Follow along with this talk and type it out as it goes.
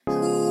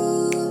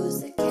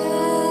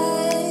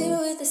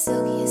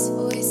silkiest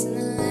voice in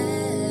the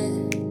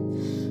land.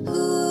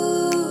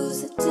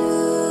 Who's the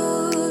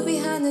dude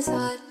behind this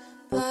hot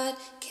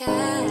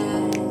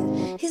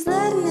podcast? He's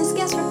letting his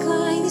guests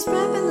recline, he's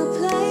prepping the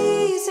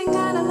place, ain't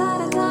got a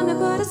lot of time to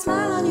put a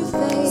smile on your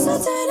face.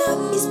 So turn up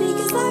your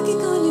speakers, lock it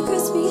on your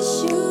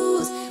crispiest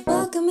shoes.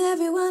 Welcome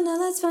everyone, now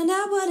let's find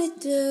out what it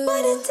do.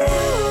 What it do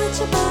with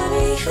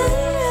Jabari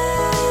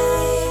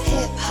Henry?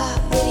 Hip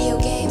hop, video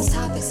games,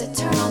 topics that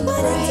turn on the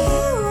brain.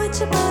 What it do with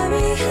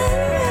Jabari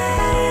Henry?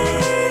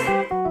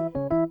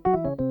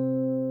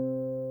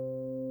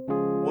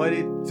 What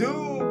it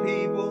do,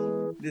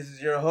 people? This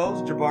is your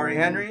host, Jabari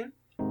Henry.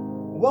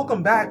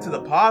 Welcome back to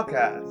the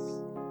podcast.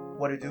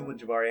 What it do with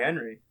Jabari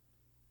Henry?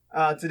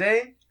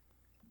 Today,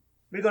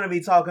 we're going to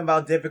be talking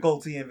about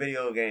difficulty in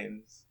video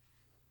games.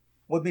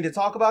 With me to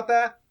talk about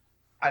that,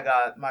 I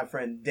got my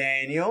friend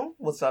Daniel.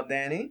 What's up,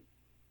 Danny?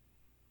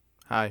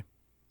 Hi.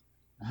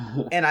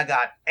 And I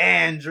got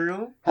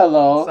Andrew.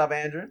 Hello. What's up,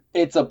 Andrew?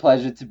 It's a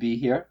pleasure to be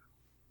here.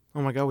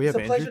 Oh my god, we have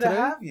It's a Andrew pleasure today?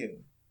 to have you.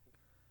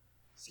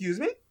 Excuse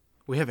me?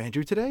 We have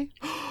Andrew today?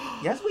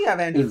 Yes, we have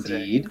Andrew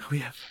today. Indeed. We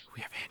have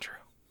Andrew.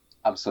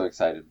 I'm so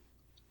excited.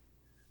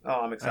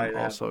 Oh, I'm excited.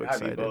 I'm also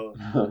have you excited. both.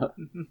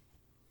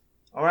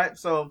 All right,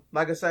 so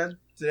like I said,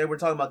 today we're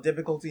talking about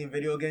difficulty in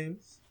video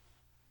games.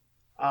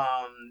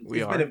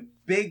 It's been a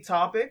big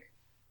topic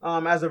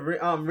as of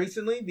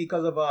recently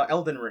because of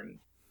Elden Ring.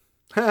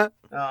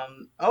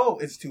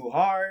 It's too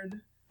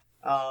hard.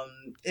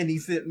 We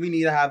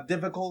need to have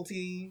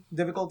difficulty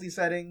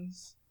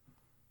settings.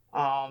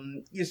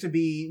 Used to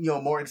be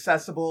more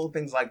accessible,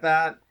 things like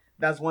that.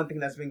 That's one thing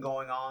that's been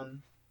going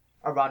on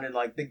around in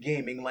like the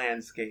gaming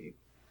landscape.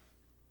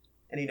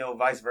 And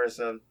vice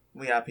versa,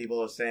 we have people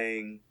who are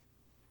saying,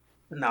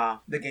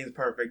 "Nah, the game's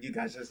perfect. You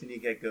guys just need to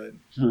get good."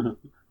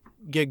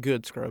 Get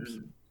good, scrubs.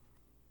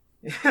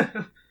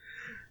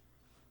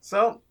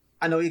 So,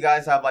 I know you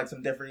guys have like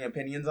some differing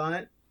opinions on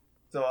it.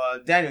 So,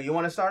 Daniel, you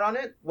want to start on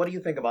it? What do you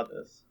think about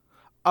this?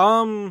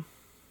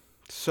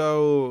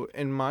 So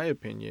in my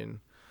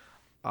opinion,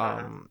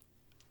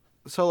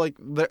 so like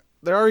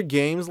there are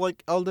games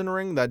like Elden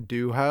Ring that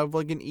do have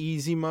like an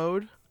easy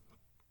mode.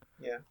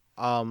 Yeah.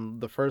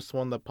 The first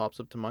one that pops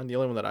up to mind, the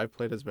only one that I've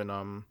played has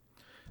been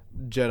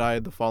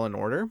Jedi: The Fallen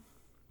Order.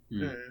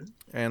 Mm-hmm.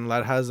 And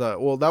that has that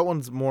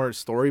one's more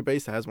story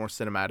based. It has more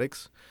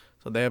cinematics.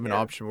 So they have an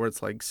option where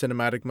it's like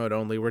cinematic mode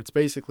only, where it's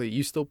basically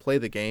you still play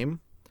the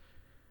game,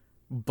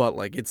 but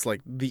like it's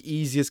like the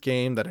easiest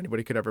game that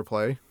anybody could ever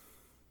play.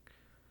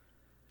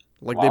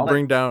 Like Wow. they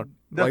bring down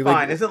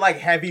Define. Is it like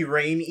Heavy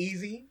Rain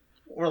easy?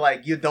 Or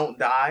like you don't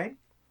die?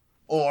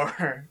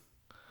 Or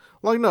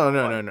like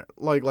no.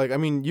 Like I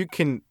mean you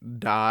can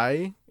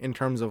die in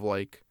terms of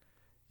like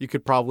you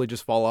could probably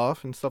just fall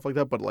off and stuff like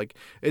that, but like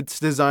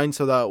it's designed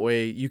so that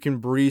way you can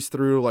breeze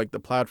through like the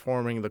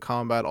platforming, the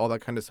combat, all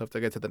that kind of stuff to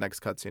get to the next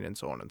cutscene and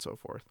so on and so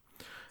forth.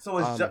 So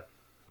it's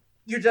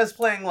you're just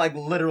playing like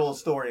literal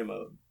story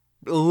mode.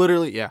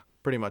 Literally, yeah,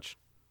 pretty much.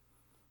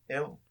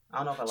 Ew.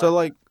 I don't know if I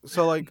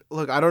like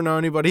look, I don't know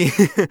anybody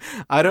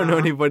I don't know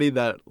anybody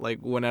that like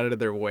went out of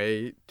their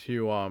way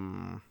to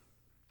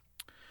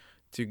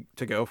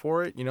go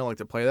for it, like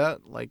to play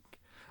that,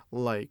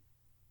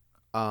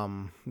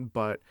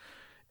 but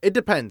it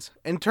depends.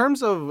 In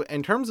terms of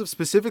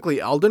specifically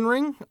Elden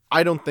Ring,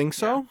 I don't think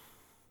so. Yeah.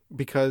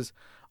 Because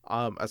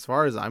as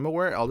far as I'm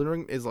aware, Elden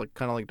Ring is like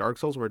kind of like Dark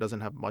Souls where it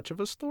doesn't have much of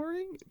a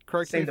story.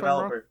 Correct me Same if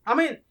developer. I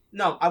mean,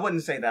 no, I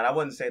wouldn't say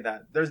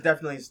that. There's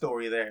definitely a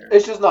story there.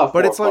 It's just not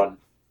but for it's fun.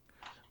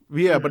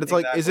 Yeah, but it's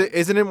exactly. like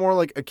isn't it more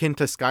like akin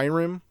to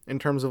Skyrim in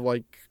terms of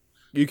like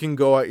you can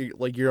go at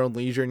like your own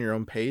leisure and your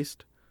own pace?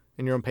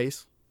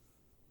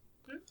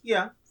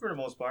 Yeah, for the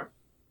most part.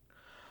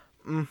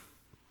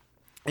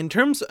 In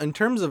terms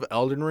of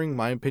Elden Ring,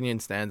 my opinion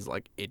stands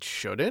like it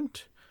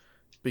shouldn't,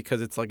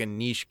 because it's like a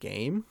niche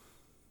game.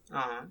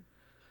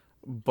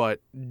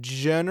 But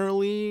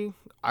generally,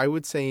 I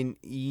would say an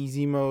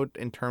easy mode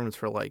in terms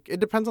for like it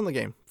depends on the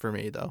game for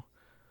me though.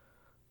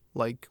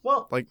 Like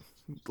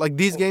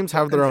these games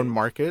have their own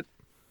market.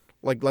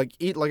 Like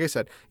I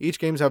said, each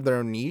games have their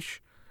own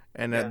niche,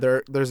 and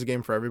there's a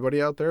game for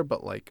everybody out there.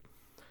 But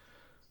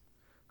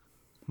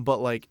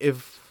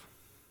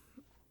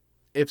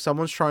if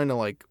someone's trying to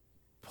like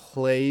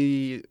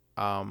play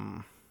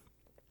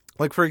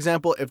like for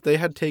example, if they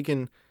had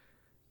taken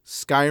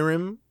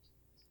Skyrim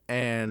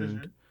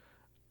and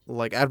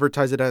like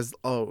advertise it as,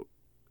 oh,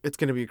 it's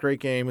gonna be a great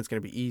game, it's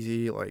gonna be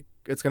easy, like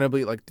it's gonna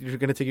be like you're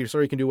gonna take your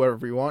story, you can do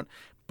whatever you want,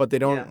 but they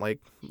don't like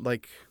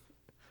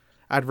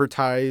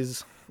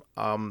advertise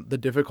the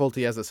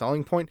difficulty as a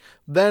selling point,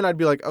 then I'd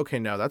be like, okay,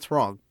 no, that's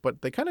wrong.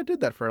 But they kind of did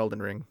that for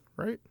Elden Ring,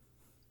 right?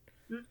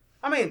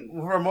 I mean,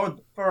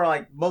 for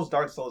like most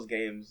Dark Souls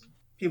games,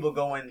 people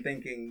go in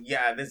thinking,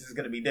 yeah, this is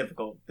going to be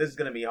difficult. This is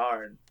going to be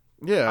hard.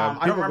 Yeah.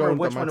 I don't remember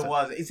which one it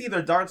was. It's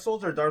either Dark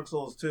Souls or Dark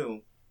Souls 2.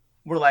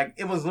 Where like,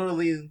 it was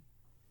literally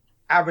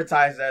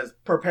advertised as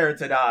prepare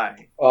to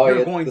die. Oh,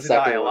 You're going to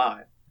die a lot.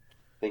 I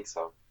think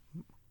so.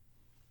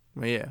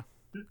 Yeah.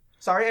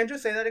 Sorry, Andrew,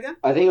 say that again?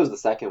 I think it was the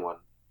second one.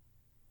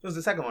 It was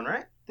the second one,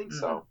 right? I think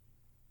so.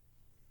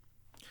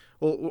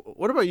 Well,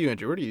 what about you,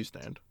 Andrew? Where do you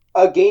stand?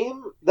 A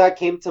game that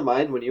came to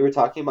mind when you were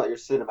talking about your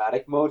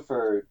cinematic mode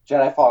for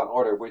Jedi Fallen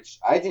Order, which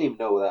I didn't even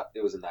know that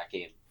it was in that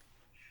game.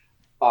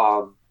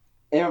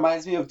 It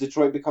reminds me of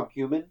Detroit Become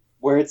Human,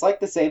 where it's like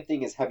the same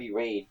thing as Heavy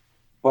Rain,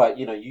 but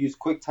you use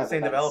QuickTime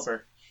Same events.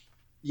 developer.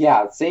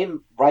 Yeah,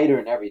 same writer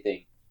and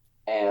everything.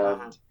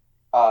 And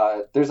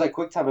there's like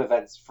QuickTime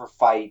events for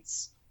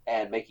fights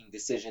and making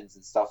decisions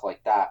and stuff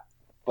like that.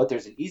 But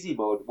there's an easy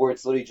mode where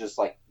it's literally just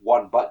like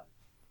one button,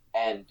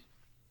 and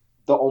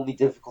the only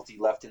difficulty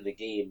left in the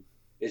game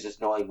is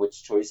just knowing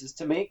which choices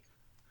to make.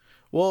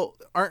 Well,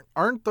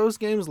 aren't those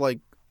games like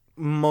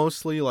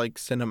mostly like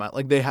cinema?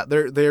 Like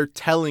they're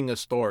telling a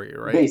story,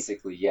 right?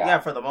 Basically, yeah. Yeah,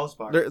 for the most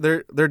part.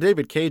 They're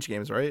David Cage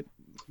games, right?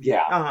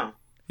 Yeah.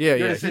 Yeah,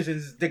 Your yeah.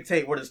 decisions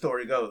dictate where the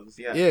story goes.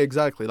 Yeah. Yeah,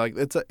 exactly. Like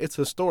it's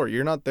a story.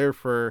 You're not there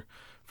for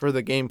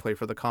the gameplay,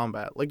 for the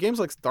combat. Like games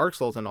like Dark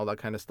Souls and all that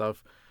kind of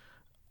stuff.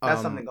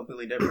 That's something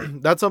completely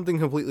different. That's something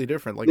completely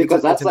different. Like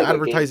Because it's an like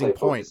advertising a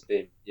point. gameplay-focused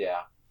game.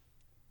 Yeah.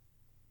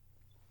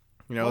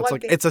 You know, Well, it's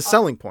like like it's a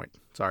selling point.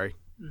 Sorry.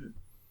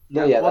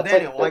 No, yeah. Well, that's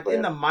Daniel, like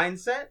in the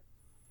mindset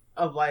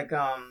of like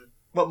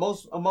what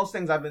most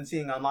things I've been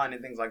seeing online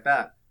and things like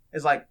that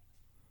is like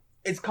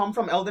it's come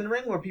from Elden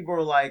Ring, where people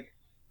are like,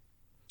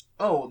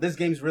 "Oh, this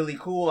game's really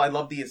cool. I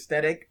love the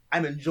aesthetic.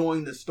 I'm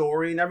enjoying the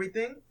story and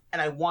everything,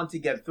 and I want to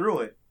get through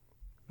it,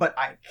 but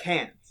I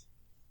can't.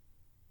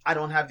 I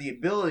don't have the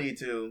ability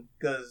to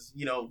because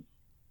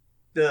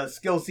the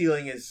skill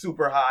ceiling is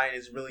super high and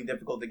it's really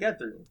difficult to get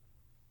through.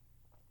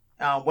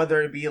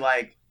 Whether it be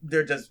like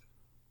they're just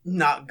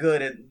not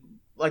good at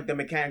like the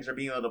mechanics or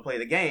being able to play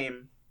the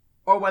game,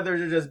 or whether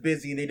they're just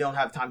busy and they don't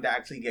have time to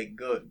actually get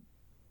good,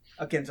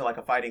 akin to like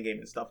a fighting game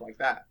and stuff like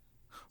that.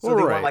 So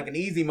they want like an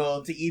easy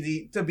mode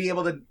to be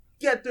able to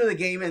get through the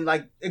game and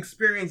like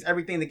experience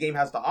everything the game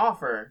has to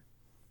offer,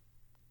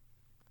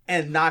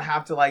 and not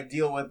have to like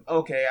deal with,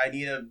 okay, I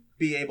need to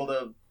be able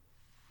to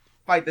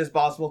fight this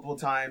boss multiple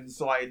times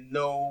so I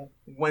know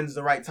when's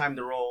the right time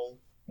to roll,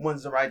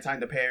 when's the right time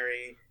to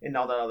parry, and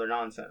all that other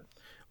nonsense.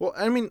 Well,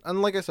 I mean,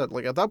 and like I said,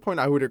 like at that point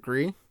I would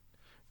agree.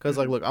 Because,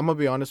 like, look, I'm going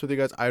to be honest with you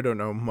guys. I don't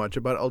know much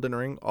about Elden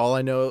Ring. All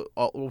I know,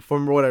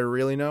 from what I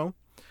really know,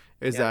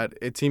 is that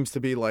it seems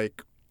to be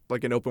like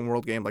an open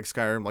world game, like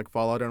Skyrim, like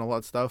Fallout and all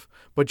that stuff,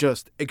 but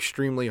just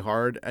extremely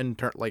hard, and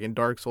like in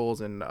Dark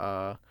Souls and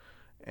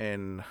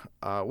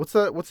what's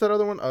that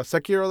other one?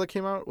 Sekiro that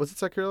came out? Was it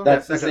Sekiro?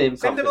 That's the same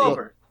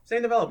developer.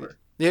 Same developer.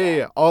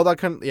 Yeah. All that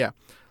kind of, yeah.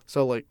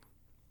 So, like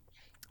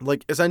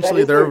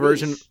essentially their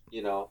version...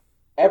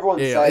 Everyone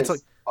says,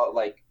 it's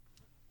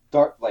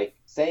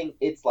saying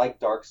it's like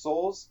Dark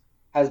Souls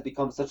has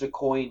become such a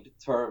coined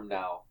term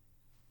now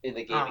in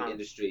the gaming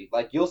industry.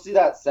 Like, you'll see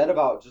that said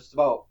about just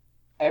about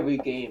every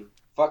game.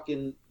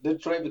 Fucking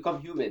Detroit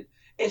Become Human.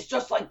 It's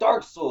just like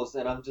Dark Souls.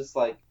 And I'm just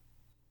like,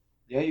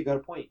 yeah, you got a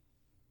point.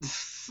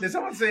 Did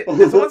someone say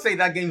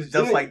that game's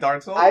just like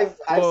Dark Souls? I've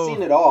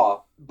seen it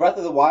all. Breath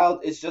of the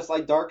Wild is just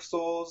like Dark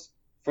Souls.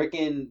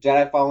 Freaking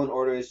Jedi Fallen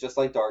Order is just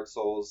like Dark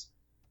Souls.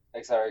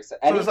 Etc. etc.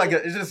 So it's like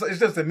it's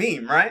just a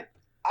meme, right?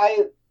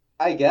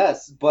 I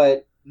guess,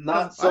 but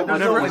not so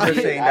much.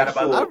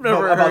 I've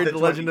never heard The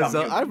Legend of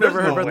Zelda. I've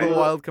never heard Breath of the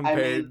Wild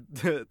compared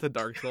to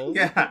Dark Souls.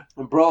 Yeah,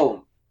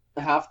 bro,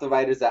 half the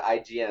writers at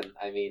IGN.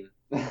 I mean,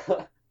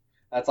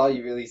 that's all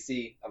you really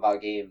see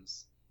about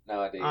games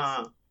nowadays.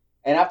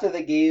 And after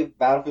they gave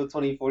Battlefield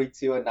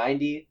 2042 a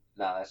 90,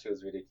 that shit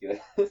was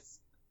ridiculous.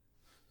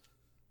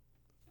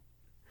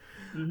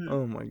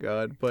 Oh my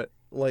god! But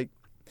like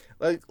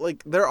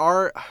there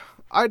are,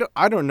 I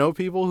don't know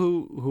people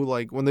who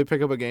like when they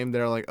pick up a game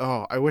they're like,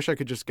 oh, I wish I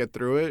could just get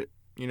through it,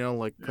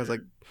 because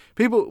like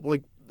people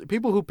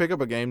who pick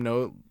up a game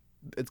know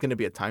it's gonna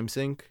be a time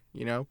sink,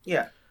 Yeah.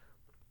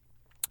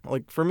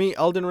 Like for me,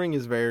 Elden Ring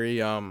is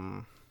very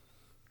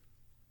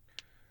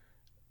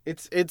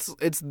it's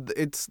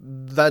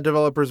that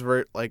developer's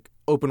very like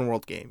open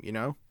world game,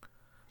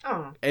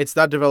 It's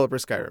that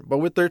developer's Skyrim, but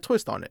with their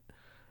twist on it.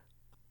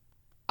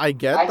 I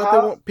get they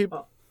want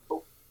people.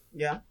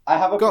 Yeah. I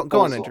have a proposal,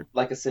 go on, Andrew.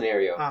 like a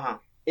scenario.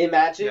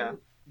 Imagine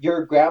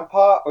your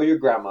grandpa or your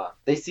grandma.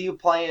 They see you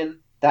playing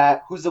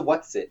that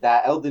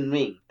that Elden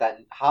Ring, that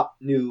hot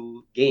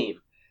new game,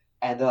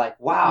 and they're like,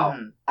 "Wow,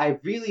 I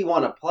really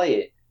want to play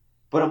it,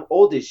 but I'm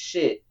old as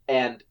shit."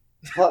 And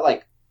but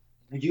like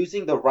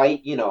using the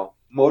right,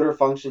 motor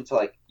function to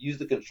like use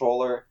the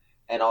controller,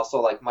 and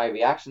also like my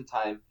reaction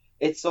time.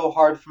 It's so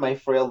hard for my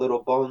frail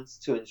little bones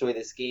to enjoy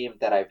this game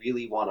that I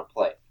really want to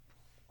play.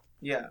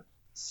 Yeah.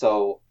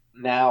 So.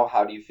 Now,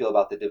 how do you feel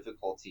about the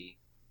difficulty?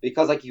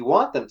 Because, like, you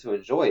want them to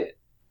enjoy it.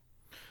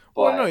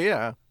 But... Well, no,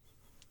 yeah.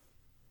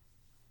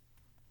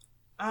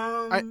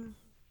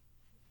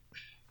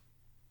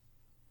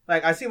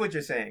 Like, I see what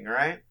you're saying,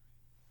 right?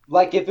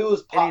 Like, if it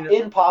was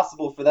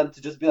impossible for them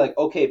to just be like,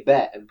 okay,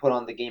 bet, and put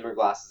on the gamer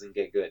glasses and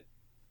get good.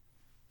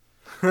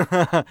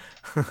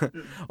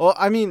 Well,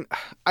 I mean,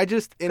 I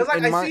just...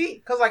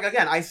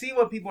 I see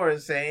what people are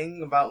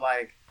saying about,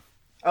 like,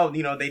 oh,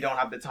 they don't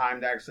have the time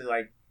to actually,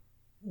 like,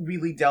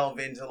 really delve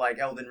into like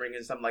Elden Ring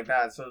and something like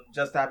that. So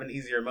just to have an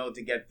easier mode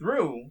to get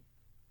through,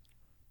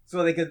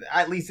 so they could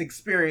at least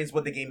experience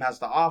what the game has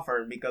to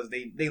offer because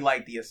they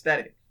like the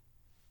aesthetic.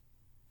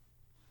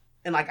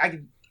 And like I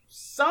could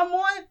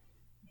somewhat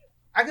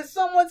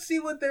see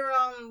what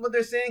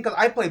they're saying because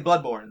I played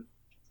Bloodborne.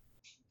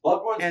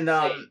 Bloodborne's And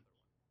insane.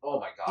 Oh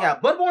my god. yeah,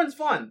 Bloodborne's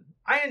fun.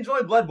 I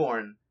enjoy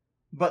Bloodborne,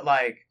 but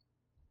like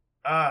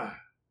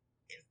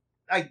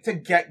to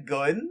get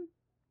good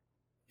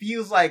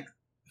feels like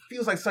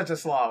such a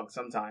slog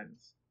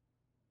sometimes.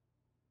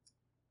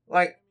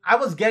 Like I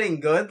was getting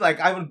good, like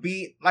I would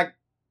be like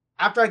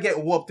after I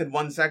get whooped in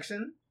one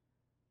section,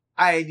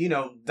 I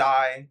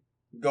die,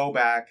 go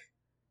back,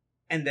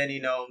 and then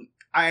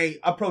I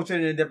approach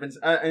it in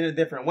a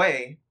different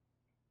way.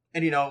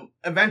 And,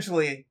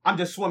 eventually I'm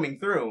just swimming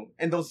through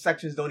and those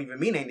sections don't even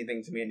mean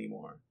anything to me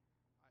anymore.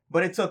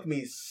 But it took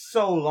me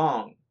so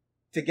long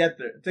to get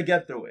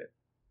through it.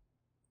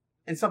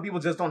 And some people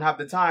just don't have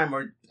the time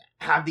or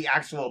have the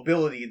actual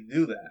ability to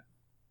do that.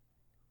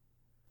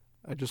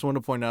 I just want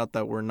to point out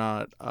that we're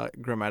not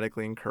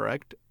grammatically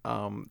incorrect.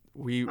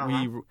 We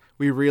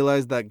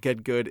realize that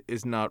get good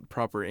is not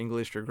proper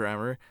English or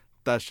grammar.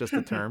 That's just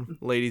a term,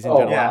 ladies and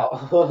gentlemen.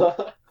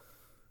 Wow.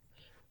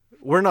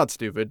 We're not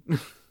stupid.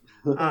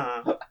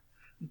 Uh-huh.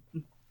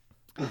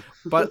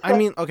 But I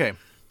mean, okay.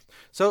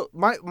 So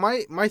my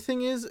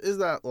thing is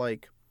that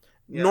like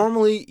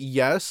normally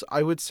yes,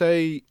 I would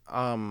say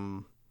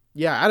add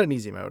an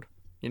easy mode.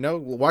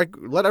 Why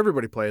let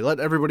everybody play,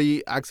 let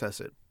everybody access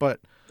it. But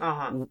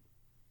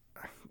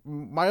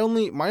my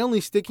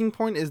only sticking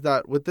point is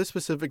that with this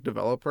specific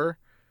developer,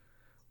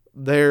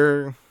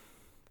 their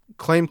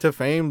claim to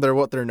fame,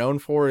 what they're known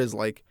for is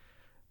like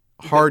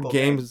hard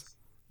games.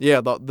 Yeah,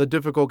 the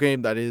difficult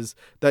game that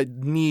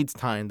needs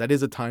time, that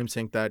is a time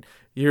sink, that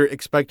you're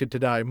expected to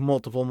die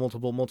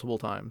multiple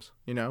times,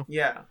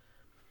 Yeah.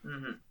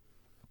 Mm-hmm.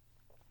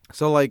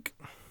 So like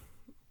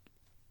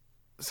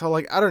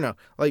I don't know,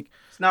 like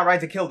it's not right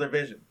to kill their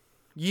vision.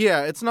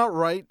 Yeah, it's not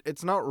right.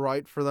 It's not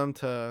right for them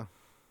to,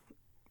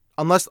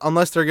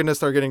 unless they're gonna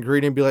start getting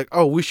greedy and be like,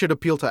 oh, we should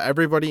appeal to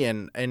everybody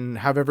and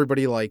have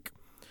everybody like.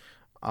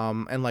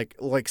 And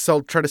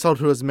try to sell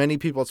to as many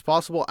people as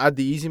possible. Add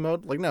the easy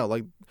mode. Like no,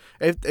 like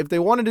if they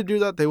wanted to do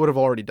that, they would have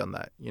already done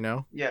that.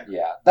 Yeah. Yeah.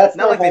 That's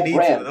not like they need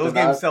brand. to. Those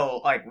games sell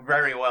like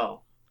very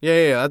well.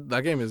 Yeah.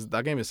 That game is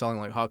selling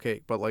like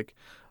hotcake. But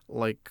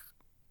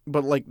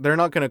they're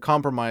not gonna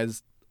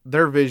compromise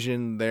their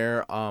vision,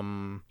 their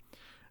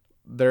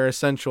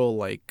essential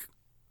like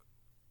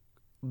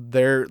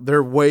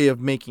their way of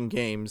making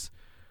games.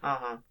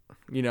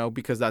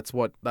 Because that's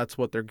what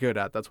they're good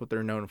at. That's what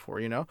they're known for.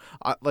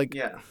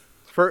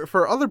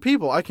 For other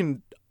people, I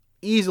can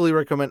easily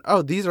recommend.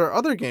 Oh, these are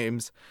other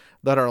games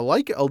that are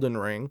like Elden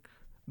Ring,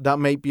 that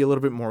might be a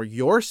little bit more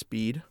your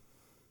speed.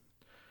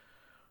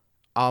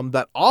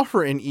 That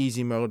offer an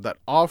easy mode, that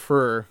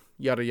offer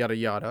yada yada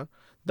yada,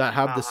 that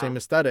have the same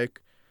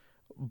aesthetic,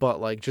 but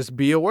like just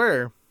be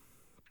aware.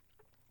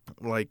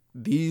 Like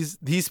these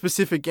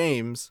specific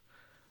games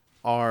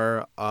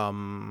are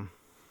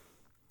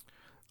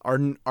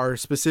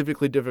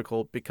specifically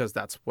difficult because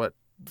that's what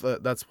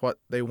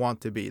they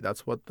want to be.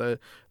 That's what the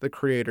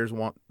creators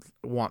want.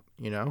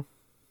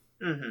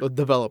 Mm-hmm. The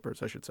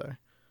developers, I should say.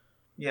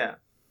 Yeah.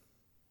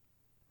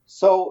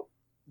 So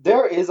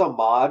there is a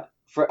mod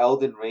for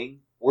Elden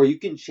Ring where you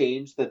can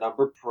change the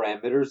number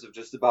parameters of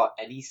just about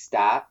any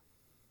stat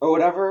or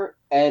whatever,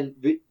 and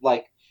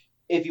like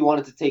if you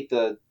wanted to take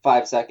the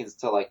 5 seconds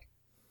to like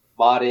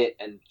mod it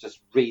and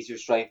just raise your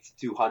strength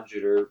to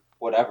 200 or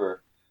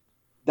whatever.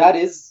 That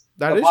is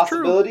a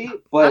possibility,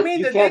 true. But I mean,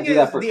 you the can't thing do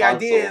that is, for the console.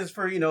 idea is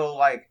for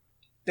like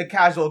the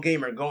casual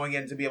gamer going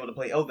in to be able to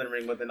play Elden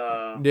Ring with an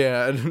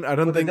I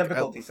don't think a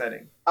difficulty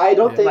setting. I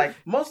don't think like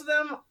most of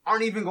them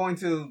aren't even going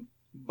to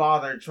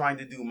bother trying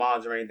to do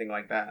mods or anything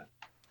like that.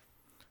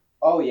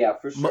 Oh yeah,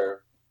 for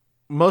sure.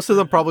 Most of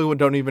them probably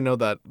don't even know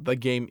that the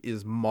game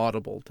is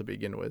moddable to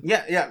begin with.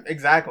 Yeah,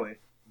 exactly.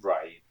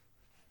 Right.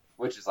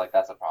 Which is like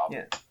that's a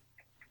problem.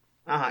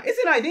 Yeah. It's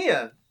an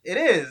idea. It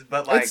is,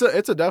 but like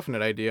it's a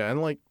definite idea,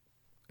 and like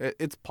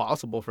it's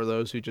possible for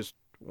those who just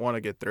want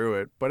to get through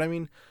it. But I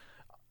mean,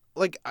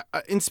 like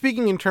in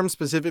speaking in terms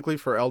specifically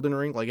for Elden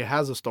Ring, like it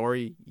has a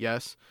story,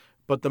 yes,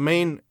 but the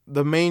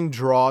main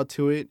draw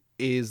to it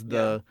is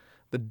the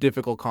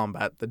difficult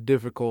combat, the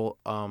difficult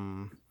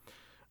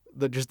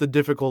the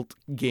difficult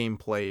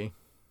gameplay,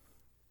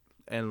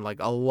 and like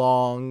a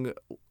long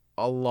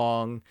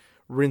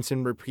rinse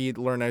and repeat,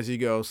 learn as you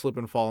go, slip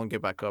and fall and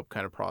get back up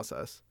kind of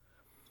process.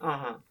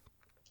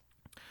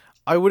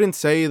 I wouldn't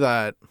say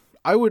that.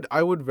 I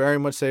would very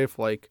much say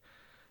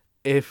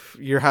if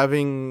you're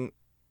having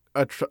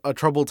a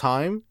troubled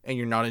time and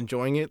you're not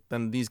enjoying it,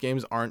 then these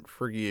games aren't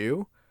for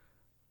you.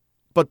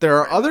 But there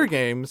are other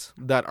games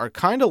that are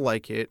kind of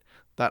like it,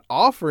 that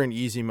offer an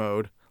easy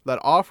mode, that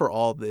offer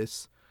all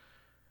this,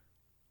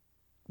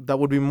 that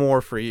would be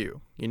more for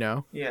you,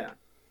 Yeah.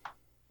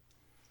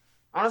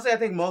 Honestly, I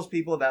think most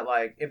people that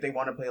like, if they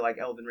want to play like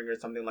Elden Ring or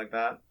something like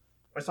that,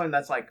 or something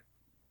that's like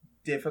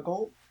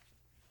difficult,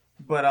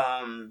 but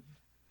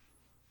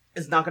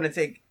it's not gonna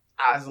take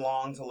as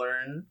long to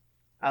learn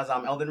as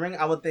Elden Ring.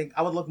 I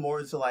would look more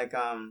into like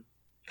kind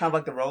of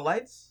like the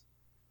roguelites,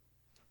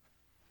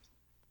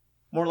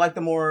 more like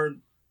the more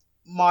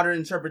modern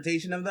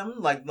interpretation of them,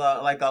 like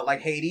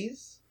like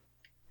Hades,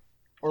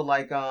 or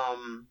like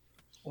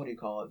what do you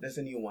call it? That's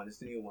a new one. It's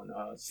the new one.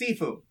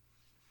 Sifu.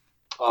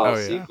 Oh,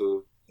 yeah.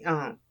 Sifu.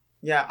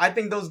 Yeah, I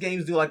think those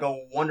games do like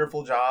a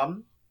wonderful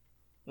job.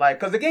 Like,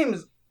 because the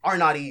games are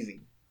not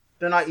easy.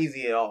 They're not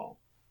easy at all.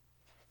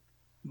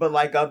 But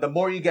like the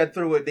more you get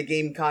through it, the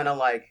game kind of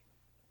like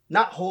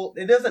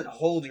it doesn't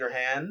hold your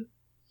hand.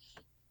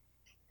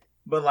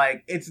 But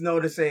like it's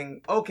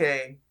noticing,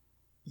 okay,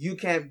 you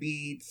can't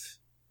beat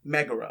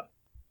Megara,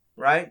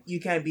 right? You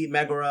can't beat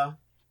Megara.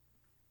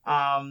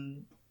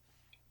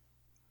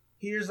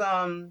 Here's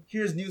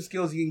new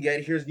skills you can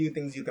get. Here's new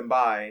things you can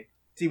buy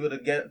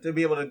to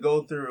be able to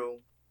go through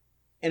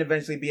and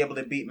eventually be able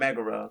to beat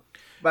Megara.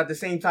 But at the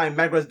same time,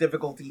 Megara's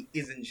difficulty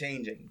isn't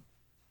changing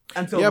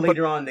until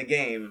later on in the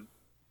game.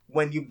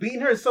 When you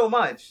beat her so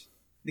much,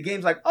 the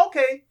game's like,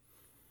 okay,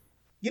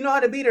 you know how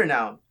to beat her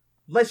now.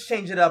 Let's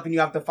change it up and you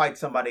have to fight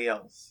somebody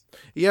else.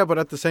 Yeah, but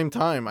at the same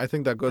time, I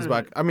think that goes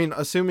back. I mean,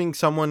 assuming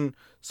someone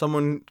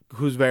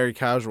who's very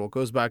casual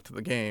goes back to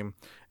the game,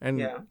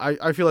 and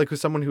I feel like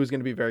someone who's going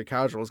to be very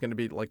casual is going to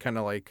be like kind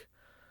of like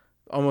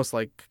almost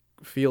like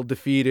feel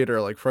defeated or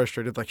like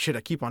frustrated, like shit,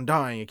 I keep on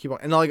dying,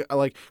 and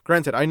like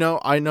granted, I know,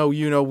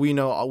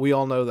 we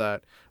all know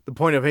that the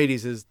point of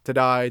Hades is to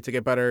die, to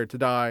get better, to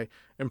die,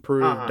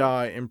 improve,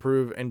 die,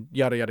 improve, and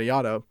yada yada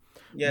yada.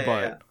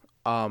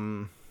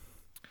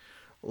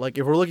 Like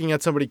if we're looking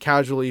at somebody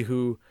casually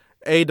who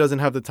A, doesn't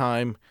have the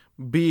time,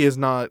 B, is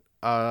not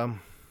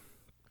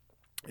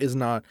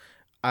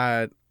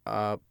at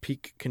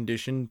peak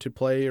condition to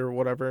play or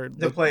whatever.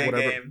 To play a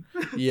game.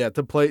 Yeah,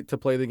 to play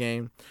the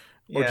game.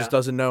 Or just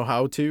doesn't know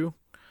how to.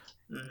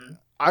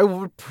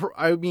 Mm-hmm.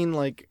 I mean,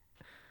 like,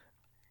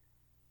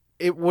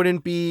 it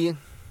wouldn't be.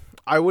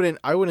 I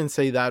wouldn't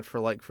say that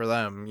for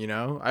them. You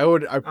know,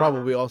 I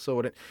probably also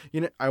wouldn't.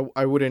 You know,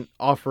 I wouldn't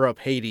offer up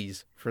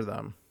Hades for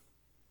them.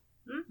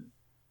 Mm.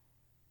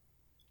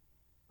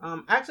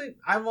 Actually,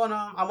 I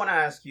wanna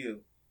ask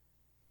you.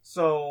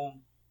 So,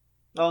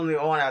 I want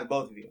to ask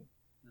both of you.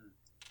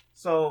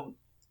 So,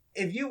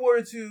 if you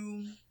were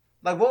to,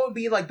 like, what would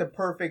be like the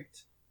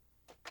perfect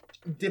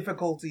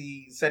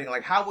difficulty setting?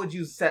 Like, how would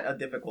you set a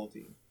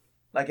difficulty,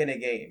 like in a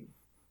game,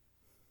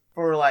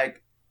 for the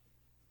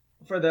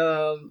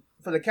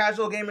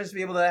casual gamers to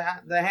be able to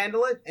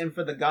handle it, and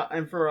for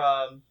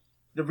the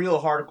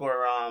real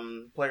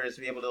hardcore players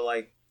to be able to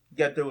like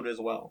get through it as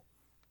well?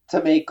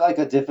 To make like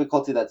a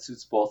difficulty that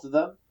suits both of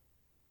them?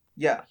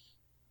 Yeah.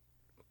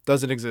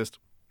 Does it exist?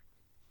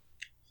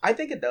 I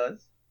think it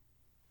does.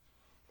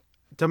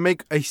 To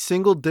make a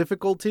single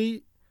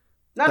difficulty?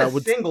 Not a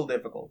single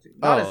difficulty.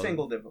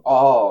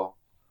 Oh.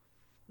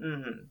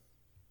 Mm-hmm.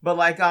 But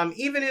like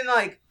even in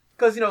like,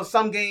 because you know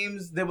some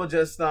games they will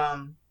just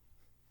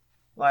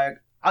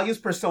like, I'll use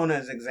Persona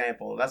as an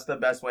example. That's the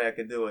best way I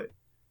could do it.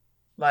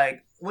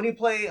 Like when you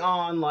play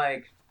on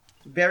like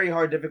very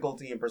hard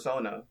difficulty in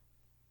Persona,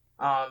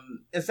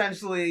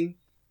 essentially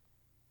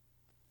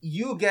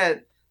you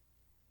get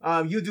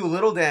you do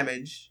little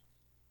damage,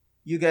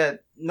 you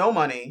get no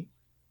money,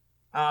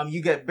 you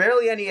get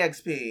barely any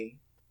XP,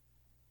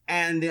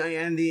 and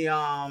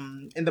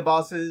the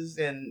bosses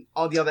and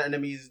all the other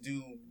enemies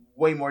do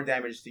way more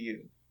damage to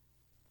you.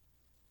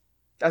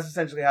 That's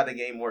essentially how the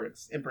game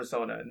works in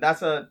Persona, and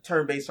that's a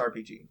turn-based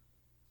RPG.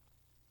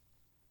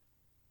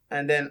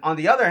 And then on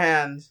the other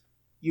hand,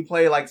 you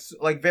play like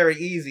very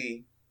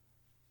easy.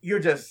 You're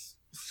just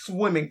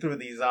swimming through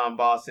these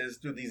bosses,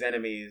 through these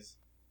enemies,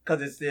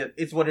 because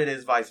it's what it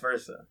is, vice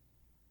versa.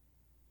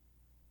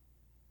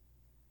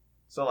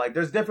 So like,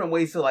 there's different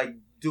ways to like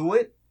do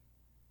it.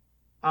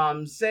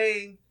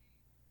 Say,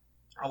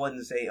 I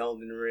wouldn't say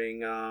Elden Ring.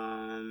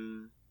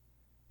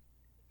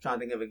 Trying to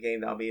think of a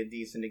game that'll be a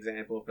decent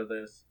example for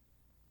this.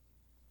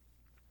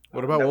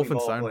 What about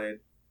Wolfenstein?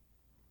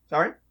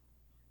 Sorry?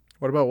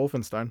 What about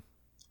Wolfenstein?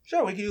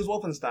 Sure, we can use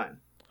Wolfenstein.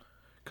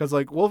 Because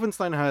like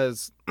Wolfenstein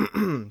has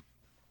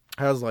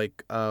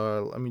like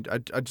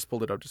I just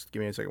pulled it up. Just give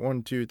me a second.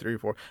 1, 2, 3,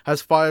 4.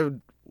 Has 5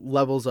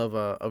 levels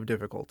of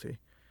difficulty.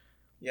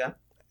 Yeah.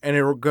 And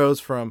it goes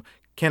from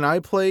 "Can I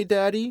play,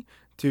 Daddy?"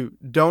 to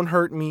 "Don't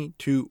hurt me"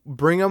 to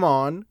 "Bring 'em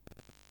on."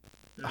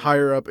 Mm-hmm.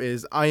 Higher up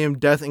is "I am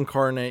death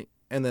incarnate,"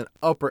 and then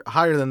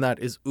higher than that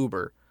is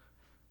Uber.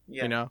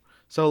 Yeah. You know,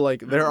 so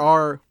like there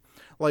are,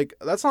 like,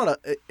 that's not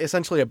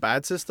essentially a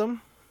bad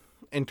system,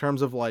 in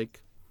terms of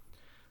like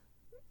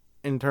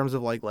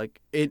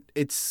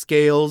it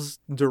scales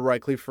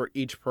directly for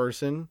each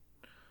person.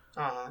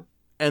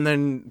 And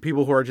then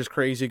people who are just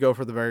crazy go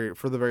for the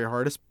very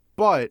hardest,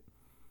 but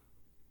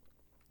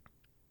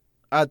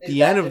at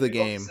the end of the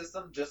game,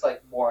 system just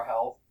like more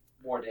health,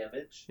 more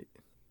damage.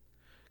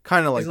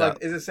 Kind of like that.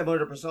 Is it similar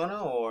to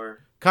Persona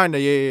or? Kind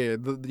of,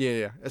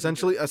 yeah.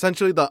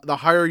 Essentially, the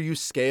higher you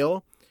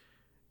scale,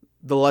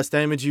 the less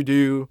damage you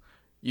do,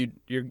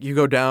 you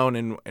go down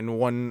in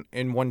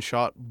one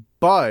shot.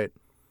 But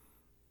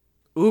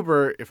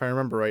Uber, if I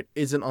remember right,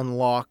 isn't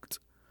unlocked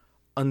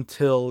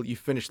until you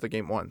finish the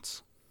game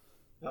once.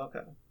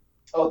 Okay.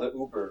 Oh, the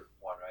Uber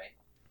one,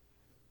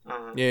 right?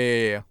 Uh-huh.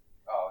 Yeah.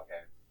 Oh,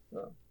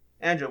 okay.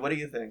 Andrew, what do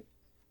you think?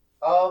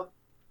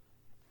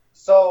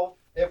 So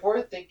if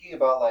we're thinking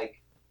about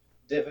like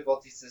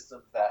difficulty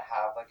systems that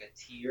have like a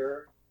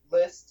tier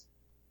list,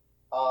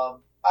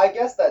 I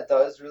guess that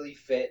does really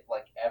fit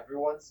like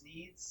everyone's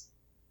needs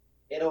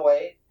in a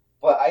way.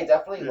 But I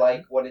definitely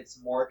like when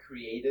it's more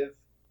creative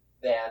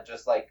than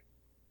just like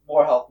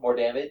more health, more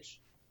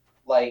damage.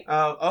 Like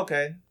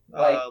okay.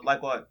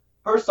 Like what?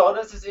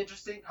 Personas is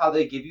interesting how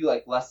they give you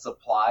like less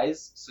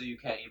supplies, so you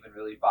can't even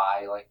really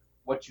buy like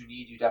what you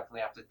need. You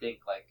definitely have to think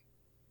like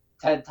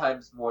 10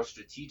 times more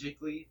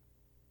strategically.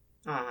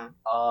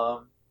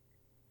 Uh-huh.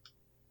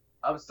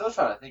 I'm still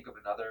trying to think of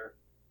another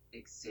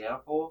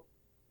example.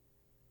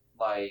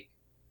 Like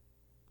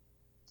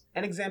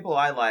an example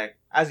I like,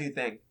 as you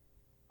think.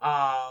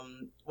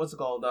 What's it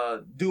called?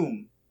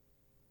 Doom.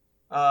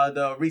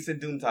 The recent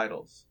Doom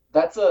titles.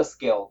 That's a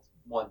scaled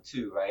one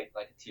too, right?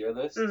 Like a tier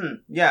list. Mm-hmm.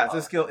 Yeah,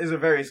 it's a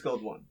very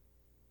skilled one.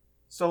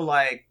 So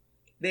like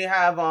they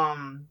have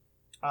from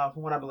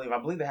what I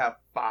believe they have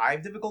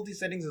 5 difficulty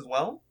settings as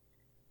well.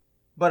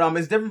 But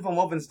it's different from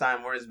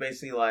Wolfenstein, where it's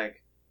basically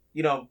like,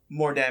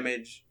 more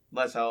damage,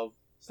 less health,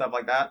 stuff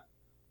like that.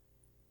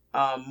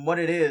 What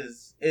it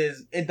is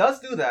it does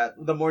do that,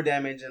 the more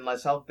damage and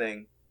less health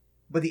thing,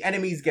 but the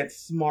enemies get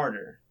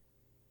smarter.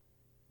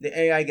 The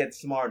AI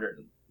gets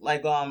smarter.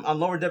 Like on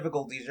lower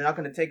difficulties, you're not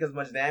going to take as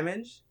much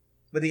damage,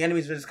 but the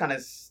enemies are just kind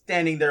of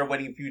standing there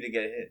waiting for you to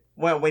get hit.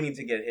 Waiting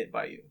to get hit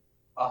by you.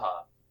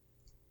 Uh-huh.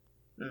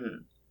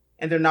 Mm-hmm.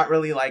 And they're not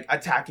really like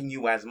attacking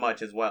you as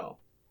much as well.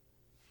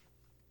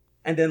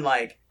 And then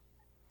like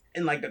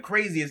in like the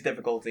craziest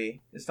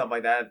difficulty and stuff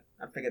like that,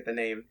 I forget the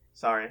name,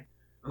 sorry.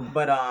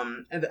 But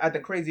at the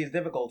craziest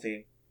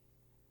difficulty,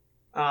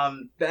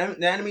 the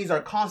enemies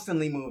are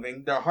constantly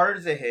moving, they're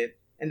harder to hit,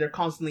 and they're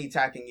constantly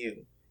attacking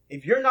you.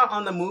 If you're not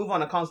on the move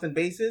on a constant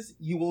basis,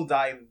 you will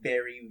die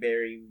very,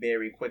 very,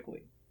 very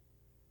quickly.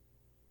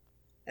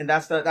 And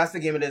that's the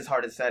game at its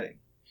hardest setting.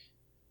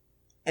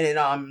 And it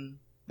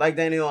like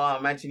Daniel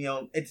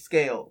mentioned, it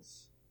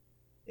scales.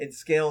 It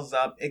scales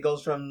up. It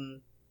goes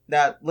from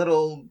that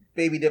little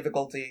baby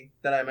difficulty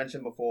that I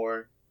mentioned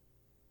before.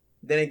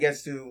 Then it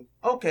gets to,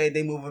 okay,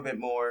 they move a bit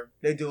more.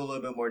 They do a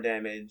little bit more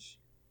damage.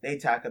 They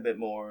attack a bit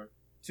more.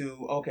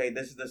 To, okay,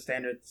 this is the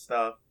standard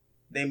stuff.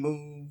 They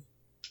move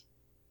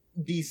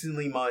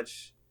decently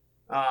much.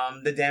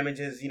 The damage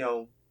is,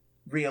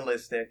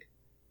 realistic.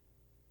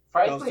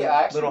 Frankly,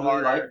 I actually little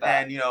really harder, like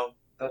that. and,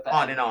 that the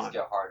on and enemies on.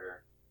 get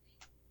harder.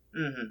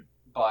 Mm-hmm.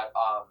 But,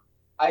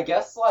 I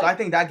guess, like... So I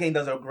think that game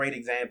does a great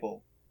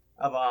example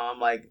of,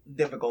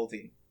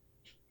 difficulty.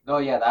 No,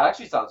 yeah, that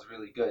actually sounds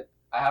really good.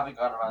 I haven't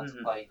gotten around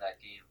to playing that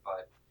game,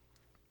 but...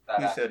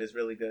 You said it's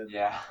really good.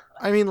 Yeah.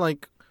 I mean,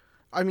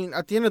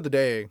 at the end of the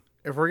day,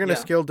 if we're going to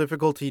scale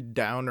difficulty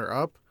down or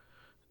up,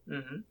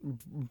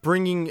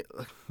 bringing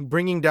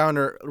down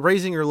or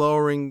raising or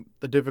lowering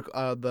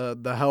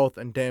the health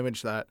and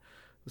damage that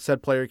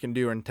said player can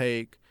do and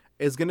take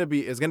is gonna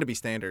be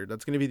standard.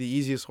 That's gonna be the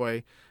easiest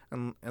way.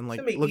 And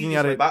like looking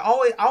at it, but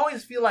I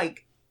always feel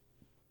like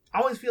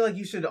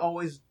you should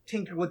always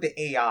tinker with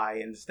the AI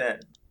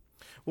instead.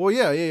 Well,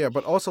 yeah.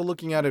 But also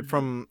looking at it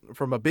from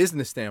a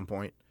business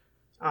standpoint,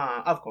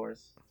 of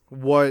course,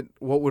 what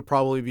would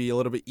probably be a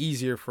little bit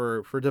easier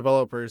for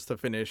developers to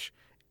finish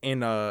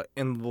in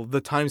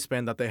the time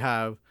span that they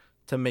have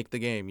to make the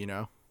game,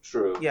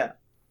 True. Yeah.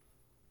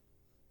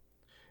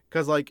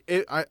 Because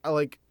I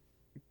like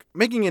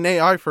making an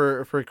AI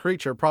for a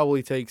creature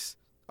probably takes,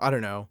 I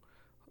don't know,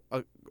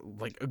 a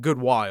good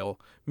while.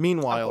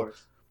 Meanwhile,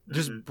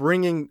 just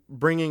bringing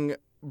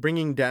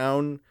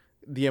down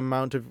the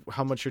amount of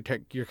how much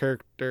your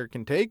character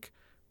can take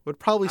would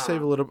probably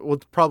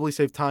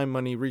save time,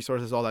 money,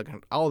 resources, all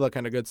that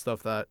kind of good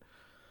stuff that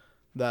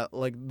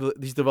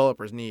these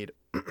developers need.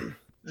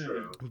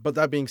 True. But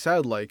that being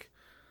said, like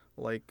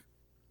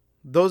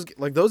those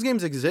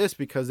games exist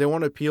because they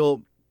want to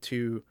appeal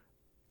to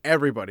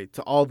everybody,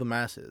 to all the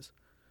masses.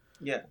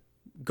 Yeah.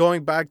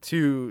 Going back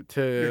to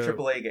your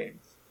AAA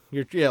games.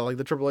 Like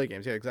the AAA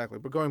games, yeah, exactly.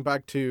 But going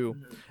back to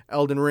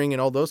Elden Ring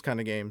and all those kind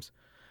of games,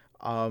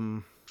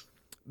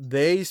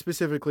 they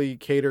specifically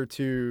cater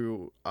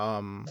to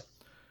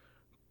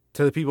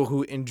the people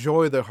who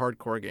enjoy the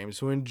hardcore games,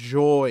 who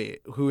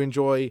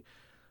enjoy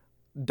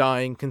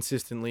dying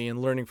consistently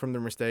and learning from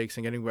their mistakes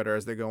and getting better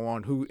as they go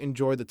on, who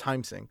enjoy the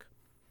time sink.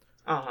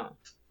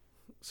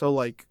 So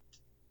like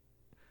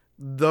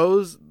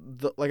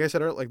like I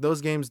said earlier, like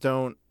those games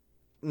don't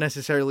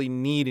necessarily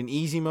need an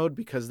easy mode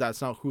because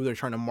that's not who they're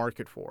trying to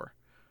market for.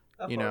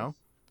 Of course.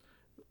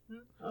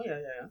 Oh yeah.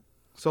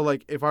 So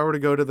like if I were to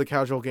go to the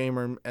casual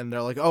gamer and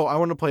they're like, "Oh, I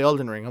want to play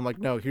Elden Ring." I'm like,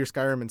 "No, here's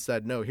Skyrim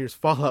instead. No, here's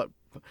Fallout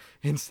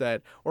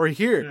instead." Or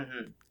here,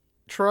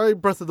 try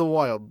Breath of the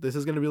Wild. This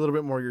is going to be a little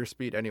bit more your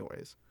speed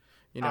anyways.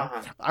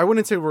 I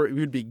wouldn't say we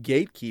would be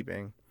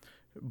gatekeeping,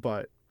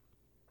 but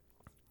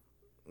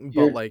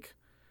You're- like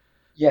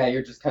Yeah,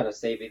 you're just kind of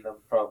saving them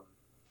from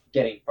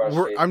getting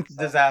frustrated. I'm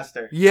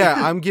Disaster.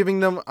 yeah, I'm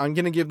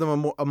gonna give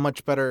them a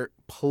much better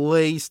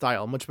play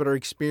style, much better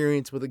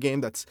experience with a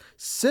game that's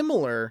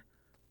similar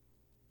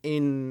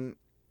in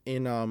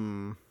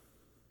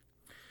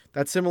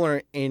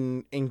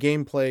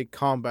gameplay,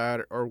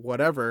 combat, or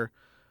whatever,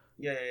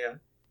 Yeah.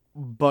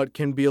 but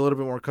can be a little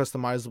bit more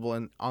customizable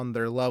and on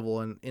their level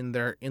and in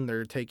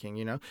their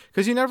taking,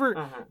 because you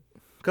never,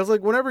 because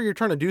like whenever you're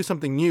trying to do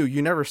something new,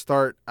 you never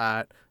start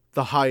at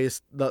the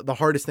highest, the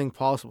hardest thing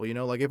possible,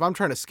 like if I'm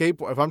trying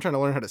to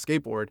learn how to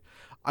skateboard,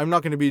 I'm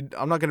not going to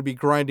be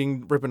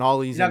grinding, ripping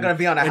ollies. You're not going to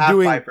be on a half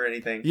pipe or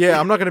anything.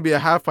 Yeah, I'm not going to be a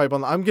half pipe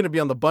I'm going to be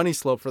on the bunny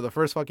slope for the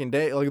first fucking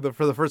day,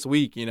 for the first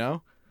week,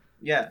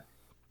 Yeah.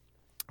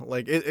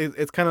 Like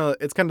it's kind of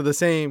the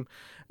same.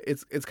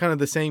 It's kind of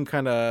the same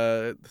kind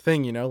of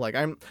thing, Like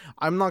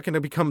I'm not going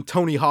to become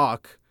Tony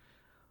Hawk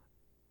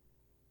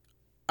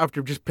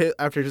after just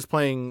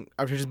being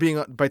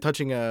by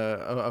touching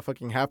a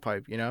fucking half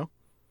pipe,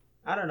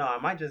 I don't know. I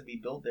might just be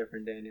built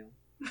different, Daniel.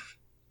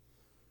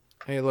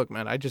 Hey, look,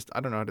 man. I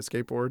don't know how to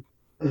skateboard,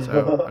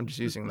 so I'm just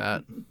using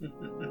that.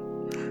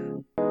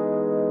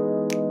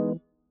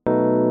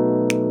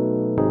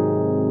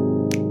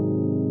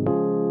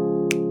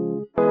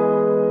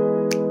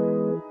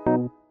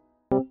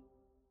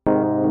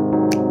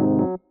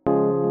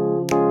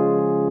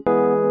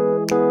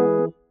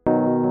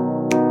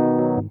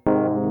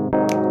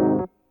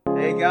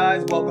 Hey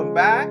guys, welcome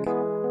back.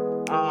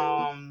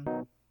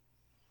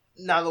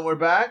 Now that we're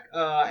back,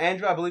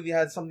 Andrew, I believe you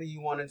had something you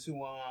wanted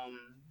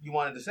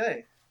to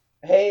say.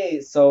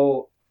 Hey,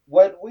 so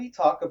when we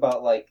talk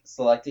about like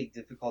selecting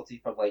difficulty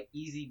from like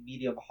easy,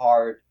 medium,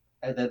 hard,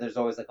 and then there's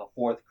always like a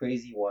fourth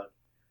crazy one.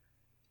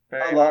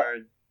 Very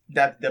hard,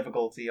 depth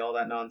difficulty, all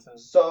that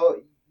nonsense.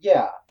 So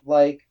yeah,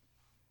 like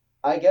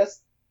I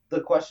guess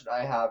the question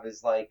I have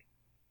is like,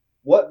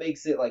 what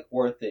makes it like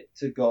worth it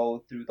to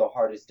go through the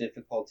hardest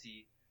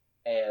difficulty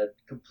and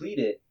complete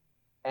it?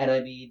 And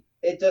I mean,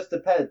 it just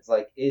depends.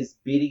 Like, is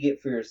beating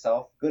it for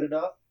yourself good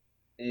enough?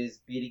 Is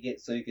beating it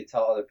so you can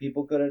tell other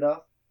people good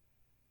enough?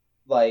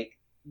 Like,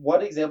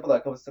 one example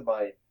that comes to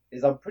mind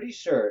is I'm pretty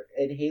sure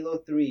in Halo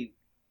 3,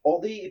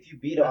 only if you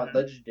beat it on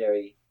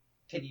Legendary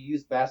can you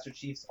use Master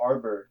Chief's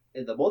armor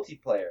in the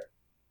multiplayer.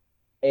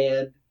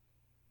 And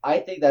I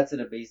think that's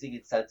an amazing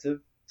incentive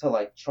to,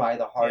 like, try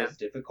the hardest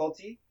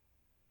difficulty.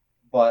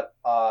 But,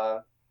 I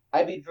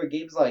mean, for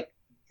games like,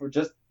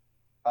 just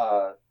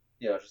to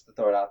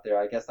throw it out there,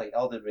 I guess like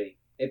Elden Ring,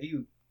 if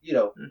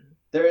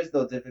there is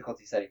no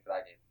difficulty setting for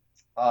that game.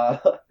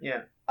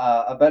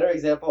 A better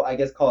example, I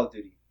guess Call of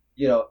Duty.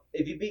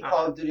 If you beat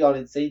Call of Duty on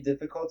insane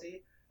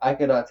difficulty, I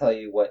cannot tell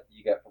you what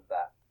you get from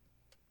that.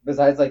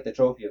 Besides like the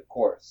trophy, of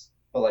course,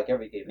 but like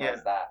every game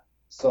has that.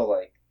 So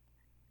like,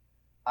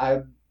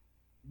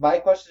 my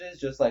question is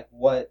just like,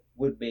 what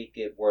would make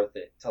it worth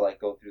it to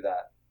like go through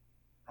that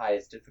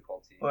highest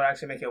difficulty? What would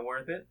actually make it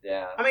worth it?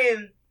 Yeah. I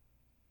mean,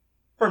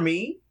 for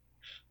me,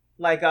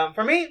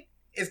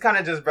 it's kind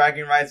of just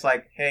bragging rights.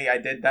 Like, hey, I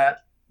did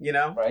that,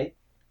 Right.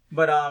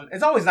 But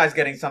it's always nice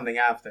getting something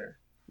after.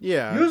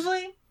 Yeah.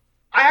 Usually,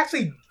 I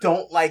actually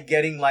don't like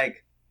getting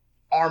like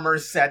armor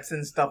sets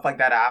and stuff like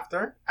that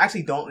after. I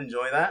actually don't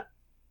enjoy that.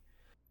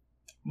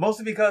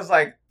 Mostly because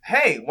like,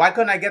 hey, why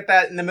couldn't I get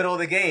that in the middle of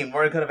the game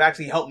where it could have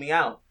actually helped me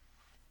out?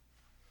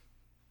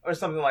 Or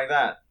something like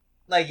that.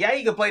 Like, yeah,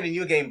 you could play the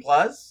New Game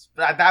Plus,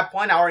 but at that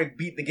point, I already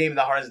beat the game in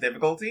the hardest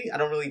difficulty. I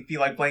don't really feel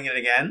like playing it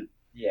again.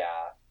 Yeah.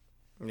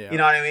 You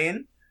know what I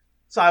mean?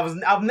 So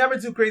I'm never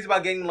too crazy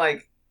about getting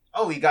like,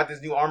 oh, you got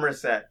this new armor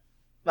set.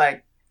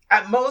 Like,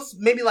 at most,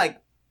 maybe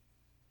like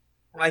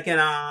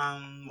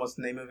in, what's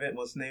the name of it?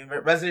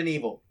 Resident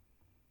Evil.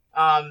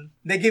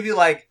 They give you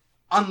like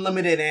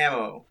unlimited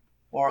ammo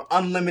or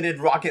unlimited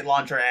rocket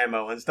launcher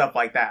ammo and stuff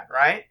like that,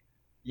 right?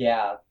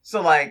 Yeah.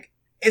 So like,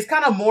 it's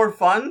kind of more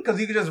fun because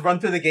you can just run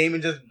through the game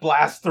and just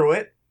blast through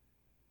it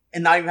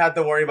and not even have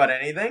to worry about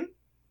anything.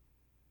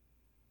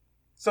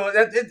 So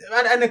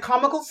in a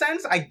comical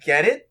sense, I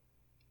get it.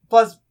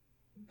 Plus,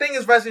 the thing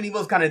is, Resident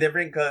Evil is kind of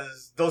different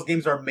because those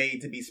games are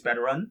made to be sped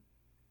run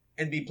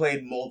and be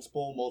played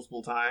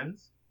multiple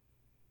times.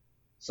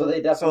 So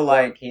they definitely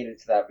want to cater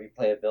to that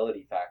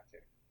replayability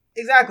factor.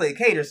 Exactly, it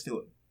caters to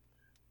it.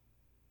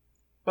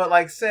 But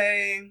like,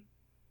 say,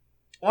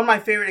 one of my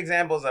favorite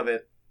examples of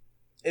it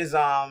is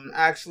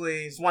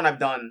actually it's one I've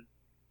done.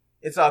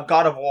 It's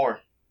God of War,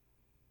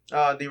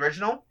 the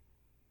original.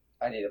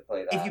 I need to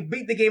play that. If you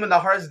beat the game in the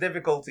hardest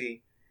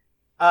difficulty,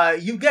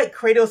 you get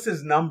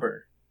Kratos'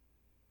 number.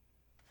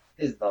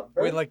 His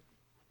number? Wait,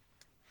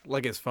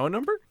 like his phone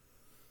number?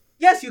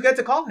 Yes, you get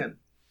to call him.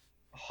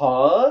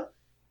 Huh?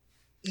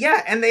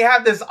 Yeah, and they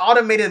have this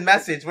automated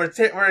message where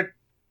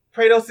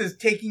Kratos is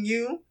taking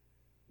you,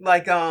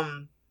 like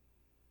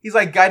he's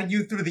like guiding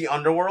you through the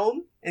underworld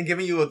and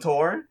giving you a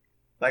tour.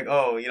 Like,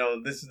 oh,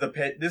 this is the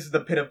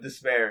pit of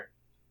despair.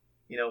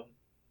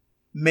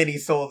 Many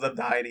souls have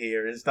died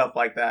here and stuff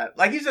like that.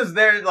 Like, he's just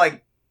there,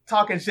 like,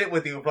 talking shit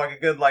with you for, like, a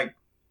good, like,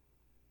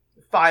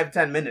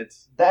 5-10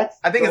 minutes.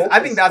 I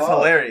think that's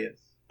hilarious.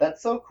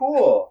 That's so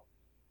cool.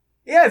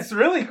 Yeah, it's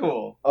really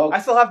cool. Oh. I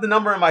still have the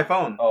number in my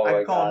phone. Oh, I my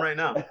can call God. him right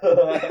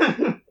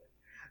now.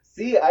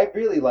 See, I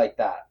really like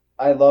that.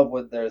 I love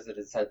when there's an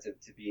incentive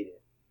to beat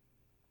it.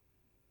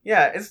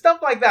 Yeah, it's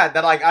stuff like that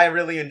like I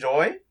really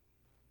enjoy.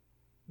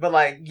 But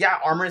like, yeah,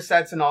 armor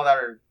sets and all that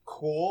are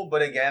cool.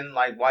 But again,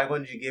 like, why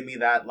wouldn't you give me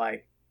that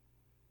like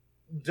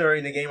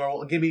during the game,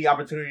 or give me the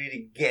opportunity to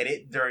get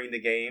it during the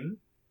game,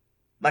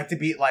 like to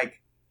beat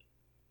like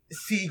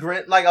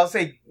Sigrid, like I'll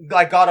say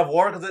like God of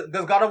War,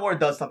 because God of War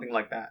does something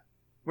like that,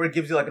 where it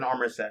gives you like an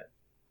armor set,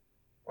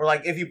 or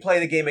like if you play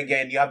the game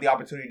again, you have the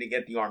opportunity to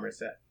get the armor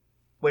set,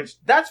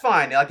 which that's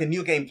fine. Like a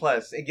New Game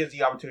Plus, it gives you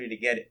the opportunity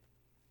to get it.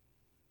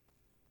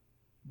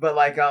 But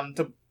like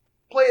to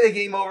play the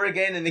game over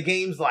again, and the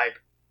game's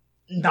like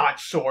not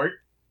short,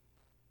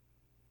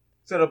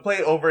 so to play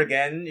it over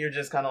again, you're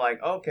just kind of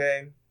like,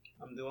 okay,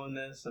 I'm doing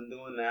this, I'm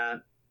doing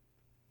that,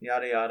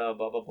 yada yada,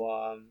 blah blah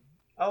blah.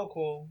 Oh,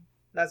 cool.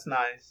 That's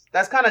nice.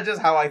 That's kind of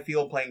just how I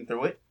feel playing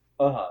through it.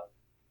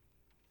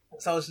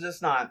 So it's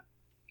just not...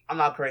 I'm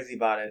not crazy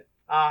about it.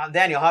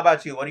 Daniel, how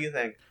about you? What do you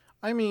think?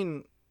 I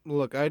mean,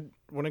 look,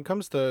 when it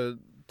comes to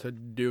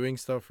doing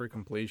stuff for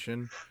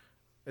completion,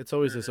 it's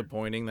always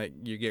disappointing that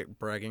you get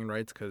bragging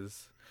rights,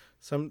 because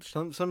some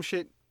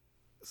shit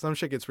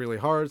gets really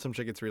hard, some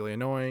shit gets really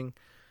annoying.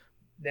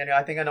 Daniel,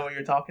 I think I know what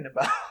you're talking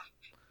about.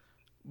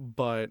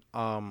 But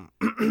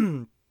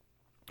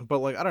but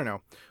like, I don't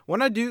know.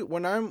 When I'm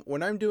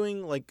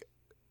doing like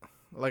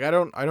I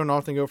don't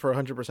often go for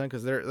 100%,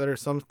 because there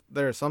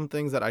are some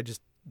things that I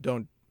just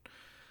don't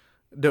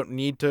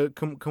need to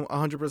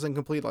 100%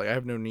 complete. Like, I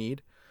have no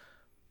need.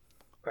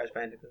 Crash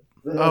Bandicoot.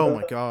 Oh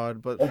my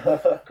god, but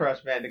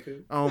Crash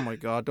Bandicoot. Oh my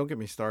god, don't get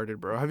me started,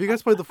 bro. Have you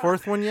guys played the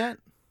fourth one yet?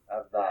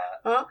 I'm not.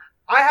 Huh?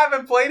 I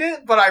haven't played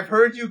it, but I've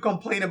heard you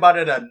complain about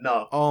it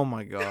enough. Oh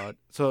my god.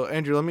 So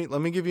Andrew,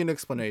 let me give you an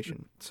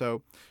explanation.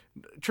 So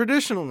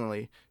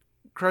traditionally,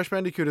 Crash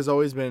Bandicoot has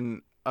always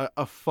been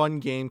a fun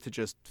game to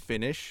just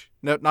finish,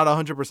 not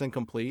 100%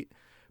 complete,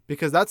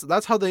 because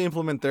that's how they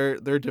implement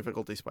their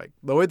difficulty spike.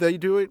 The way they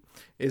do it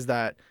is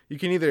that you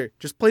can either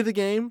just play the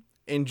game,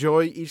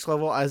 enjoy each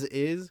level as it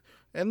is,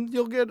 and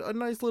you'll get a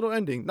nice little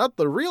ending. Not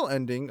the real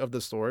ending of the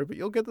story, but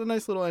you'll get the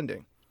nice little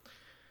ending.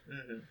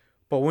 Mm-hmm.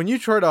 But when you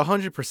try to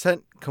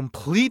 100%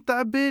 complete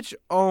that bitch,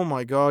 oh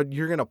my god,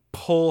 you're gonna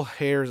pull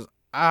hairs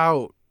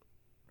out.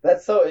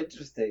 That's so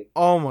interesting.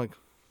 Oh my.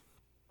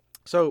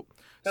 So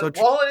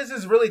all it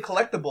is really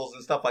collectibles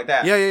and stuff like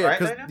that. Yeah.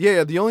 Right,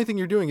 yeah. The only thing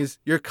you're doing is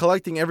you're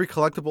collecting every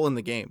collectible in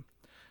the game.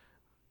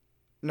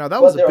 Now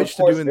that was a bitch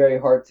to do. They're very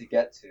hard to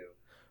get to.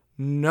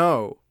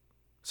 No.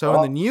 So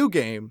in the new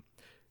game,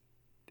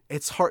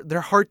 it's hard.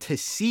 They're hard to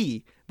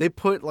see. They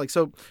put like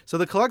so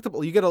the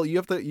collectible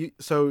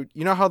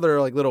you know how there are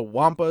like little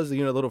wampas,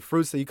 little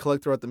fruits that you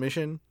collect throughout the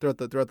mission, throughout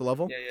the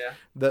level. Yeah.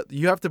 That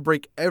you have to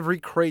break every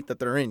crate that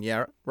they're in.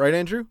 Yeah, right,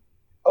 Andrew?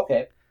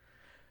 Okay.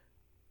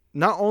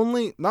 Not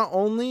only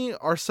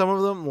are some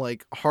of them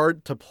like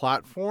hard to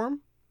platform,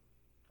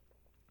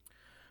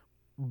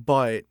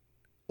 but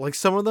like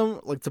some of them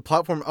like to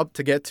platform up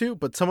to get to,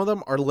 but some of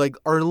them are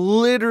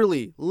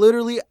literally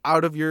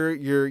out of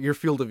your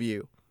field of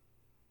view.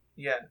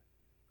 Yeah.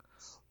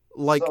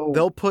 Like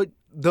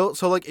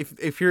so like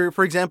if you're,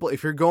 for example,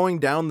 if you're going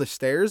down the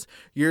stairs,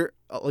 you're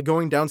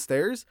going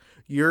downstairs,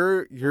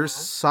 your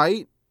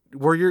sight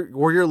where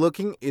you're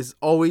looking is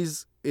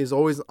always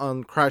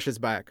on Crash's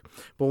back.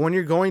 But when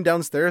you're going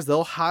downstairs,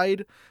 they'll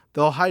hide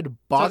boxes.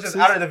 So it's just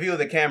out of the view of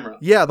the camera.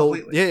 Yeah,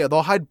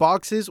 they'll hide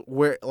boxes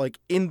where like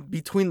in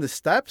between the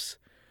steps.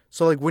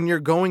 So like when you're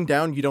going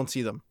down, you don't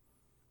see them.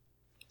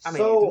 I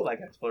mean, you do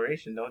like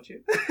exploration, don't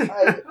you?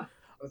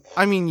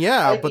 I mean,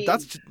 yeah, but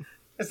that's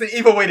an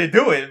evil way to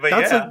do it.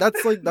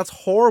 But that's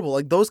horrible.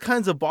 Like those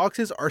kinds of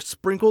boxes are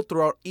sprinkled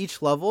throughout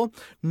each level.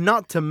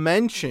 Not to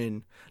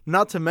mention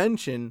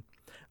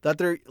that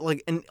they're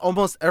like in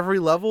almost every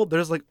level.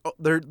 There's like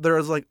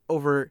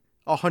over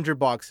 100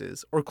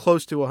 boxes or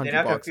close to 100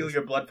 boxes. I can feel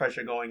your blood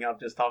pressure going up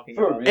just talking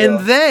For about real? it.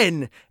 And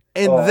then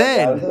in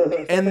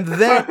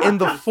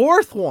the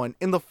fourth one,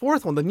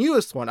 the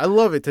newest one, I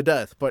love it to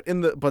death. But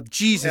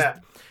Jesus,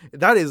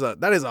 that is a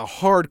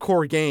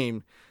hardcore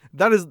game.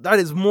 That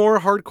is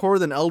more hardcore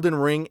than Elden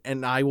Ring,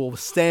 and I will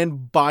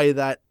stand by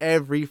that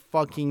every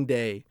fucking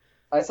day.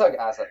 I suck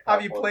ass at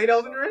Have you played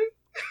Elden Ring?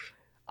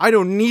 I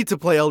don't need to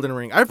play Elden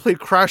Ring. I played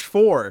Crash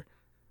 4.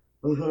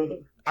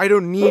 I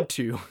don't need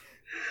to.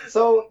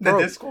 So the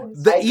Discord.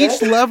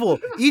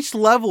 Each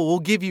level will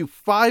give you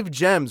 5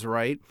 gems,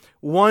 right?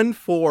 1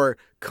 for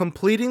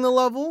completing the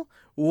level,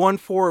 1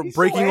 for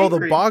breaking all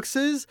the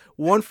boxes,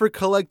 1 for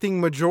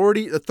collecting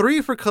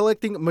 3 for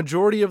collecting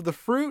majority of the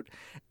fruit,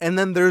 and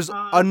then there's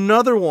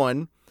another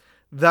one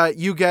that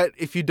you get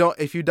if you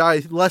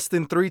die less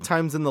than 3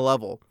 times in the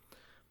level.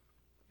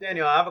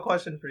 Daniel, I have a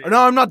question for you. No,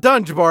 I'm not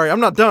done, Jabari. I'm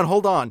not done.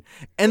 Hold on.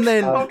 And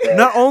then Okay.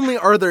 not only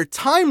are there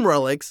time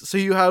relics, so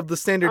you have the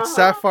standard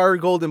Sapphire,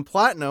 Gold, and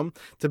Platinum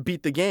to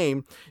beat the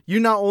game, you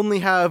not only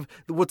have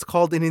what's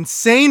called an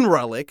insane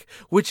relic,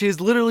 which is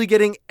literally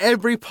getting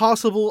every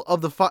possible of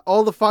the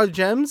all the 5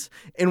 gems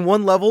in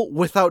one level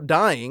without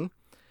dying,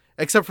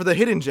 except for the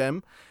hidden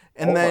gem.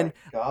 And then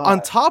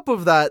on top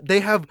of that, they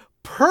have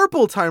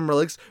purple time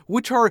relics,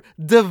 which are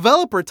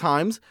developer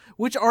times,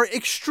 which are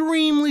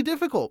extremely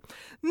difficult.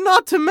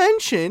 Not to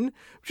mention,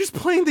 just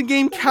playing the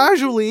game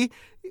casually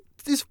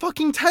is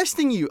fucking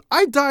testing you.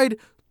 I died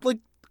like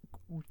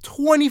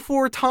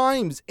 24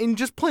 times in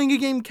just playing a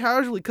game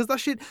casually, because that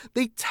shit,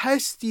 they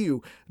test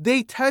you.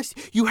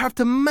 You have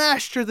to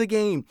master the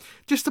game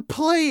just to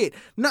play it.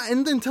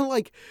 And then to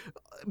like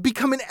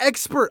become an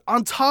expert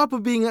on top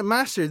of being a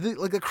master,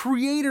 like a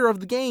creator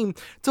of the game,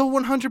 to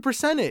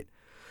 100% it.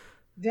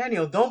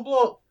 Daniel, don't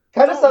blow.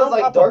 Kind of sounds don't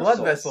like pop Dark a blood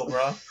Souls. vessel,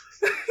 bro.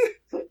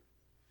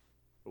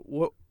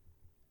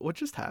 What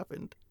just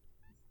happened?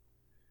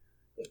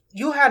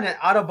 You had an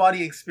out of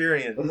body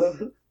experience,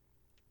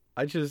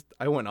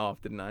 I went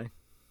off, didn't I?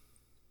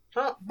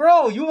 huh?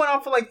 Bro, you went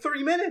off for like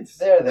 3 minutes.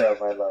 there,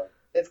 my love.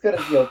 It's gonna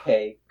be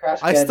okay. Crash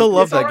I Bandicoot still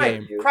love is that alright.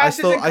 game. you. Crash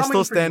isn't I coming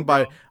still for stand you,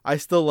 by. bro. I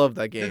still love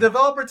that The game.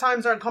 developer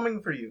times aren't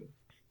coming for you.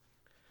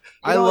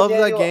 I You know, love that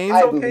Daniel, game,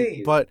 I okay. believe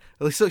you. but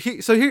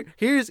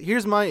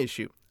here's my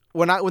issue.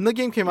 When the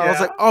game came out, I was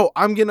Yeah? like, oh,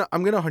 I'm gonna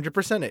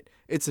 100% it.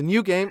 It's a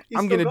new game. He's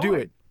I'm still gonna do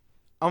going. it.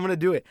 I'm gonna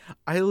do it.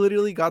 I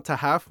literally got to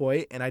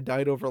halfway and I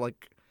died over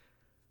like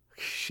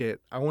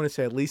shit. I want to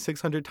say at least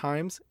 600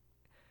 times.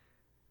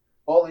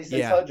 Only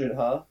Yeah. 600,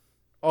 huh?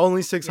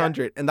 Only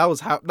 600, and that was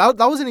that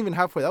wasn't even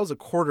halfway. That was a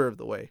quarter of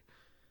the way.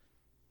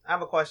 I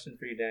have a question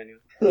for you, Daniel.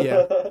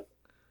 Yeah.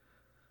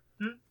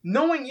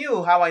 Knowing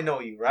you how I know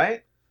you,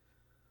 right?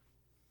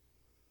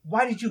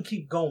 Why did you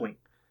keep going?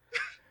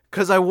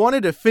 Because I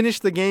wanted to finish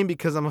the game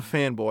because I'm a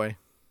fanboy.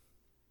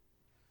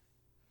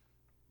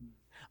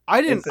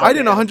 I didn't It's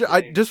okay, 100. okay.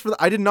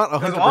 I did not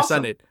 100%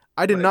 awesome, it.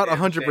 I did but not a damn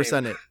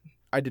 100% it.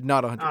 I did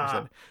not 100%.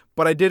 Uh-huh.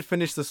 But I did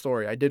finish the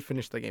story. I did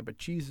finish the game. But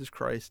Jesus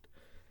Christ,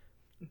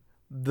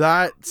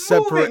 that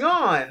separate. Moving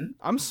on.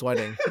 I'm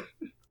sweating.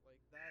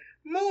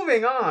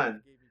 Moving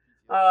on.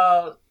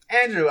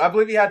 Andrew, I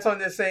believe you had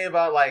something to say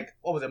about like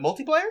what was it,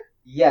 multiplayer?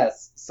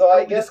 Yes. So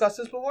I We guess discussed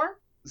this before.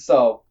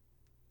 so.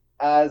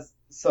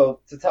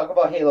 To talk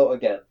about Halo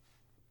again,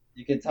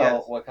 you can tell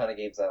Yes. what kind of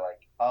games I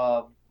like.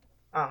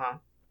 Uh-huh.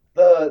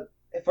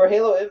 For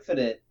Halo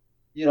Infinite,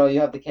 you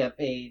have the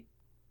campaign,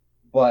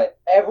 but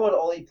everyone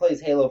only plays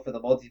Halo for the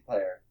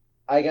multiplayer.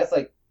 I guess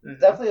Mhm.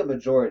 definitely a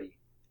majority.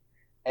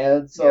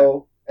 And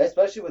so,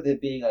 especially with it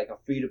being like a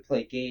free to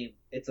play game,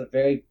 it's a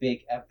very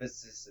big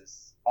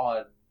emphasis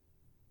on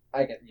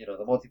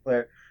the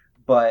multiplayer.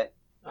 But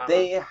Uh-huh.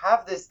 they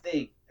have this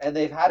thing, and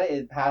they've had it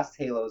in past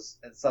Halos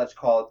and such,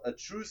 called a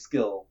true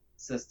skill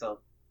system.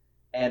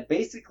 And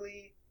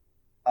basically,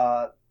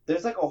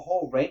 there's like a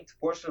whole ranked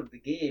portion of the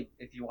game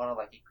if you want to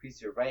like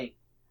increase your rank.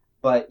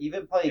 But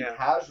even playing Yeah.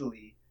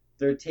 casually,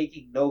 they're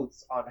taking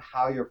notes on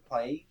how you're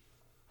playing,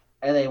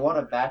 and they want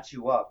to match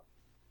you up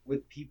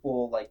with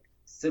people like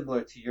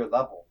similar to your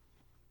level.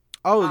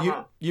 Oh,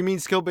 Uh-huh. you mean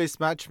skill-based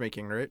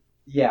matchmaking, right?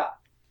 Yeah.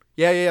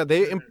 Yeah.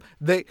 Mhm.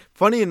 They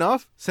funny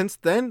enough, since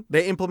then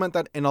they implement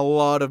that in a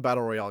lot of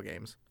battle royale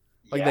games.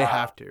 Like they Yeah.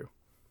 have to.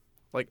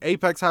 Like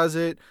Apex has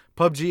it,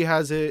 PUBG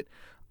has it,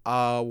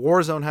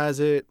 Warzone has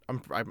it.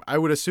 I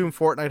would assume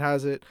Fortnite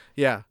has it.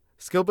 Yeah,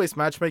 skill-based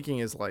matchmaking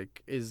is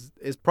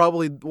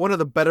probably one of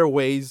the better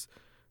ways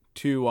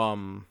to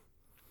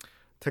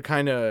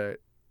kind of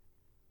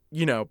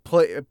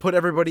put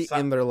everybody So-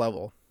 in their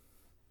level.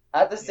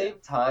 At the same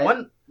time,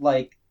 One-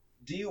 like,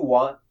 do you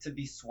want to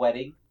be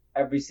sweating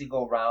every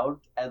single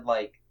round and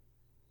like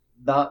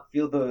not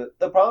feel the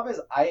problem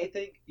is I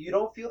think you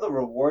don't feel the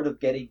reward of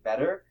getting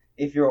better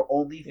if you're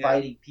only Yeah.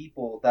 fighting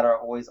people that are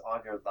always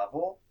on your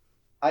level.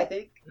 I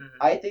think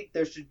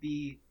there should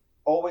be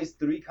always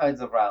 3 kinds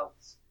of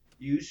rounds.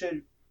 You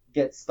should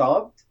get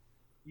stomped,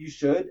 you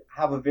should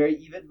have a very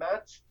even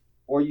match,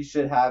 or you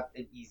should have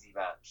an easy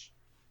match.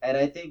 And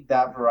I think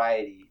that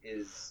variety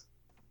is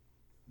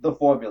the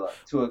formula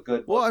to a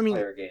good Well, I mean,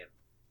 multiplayer game.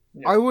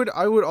 Yeah. I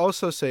would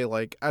also say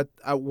like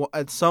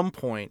at some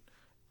point,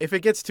 if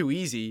it gets too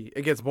easy,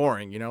 it gets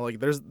boring. Like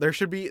there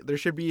should be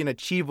an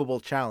achievable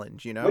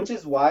challenge. Which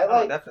is why, Oh,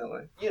 like,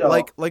 definitely.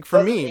 like for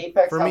doesn't me,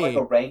 Apex have like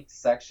a ranked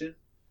section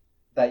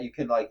that you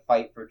can like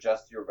fight for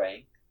just your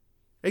rank.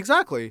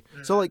 exactly.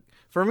 So like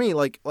for me,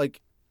 like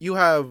you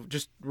have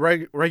just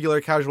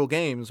regular casual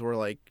games where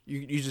like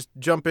you just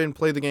jump in,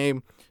 play the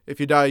game. If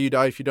you die, you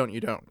die. If you don't, you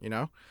don't.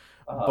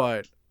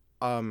 Uh-huh.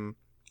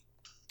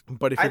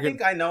 But if I you're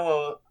think I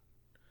know.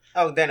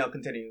 Oh, Daniel,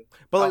 continue.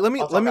 but like,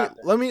 I'll talk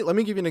after. let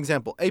me give you an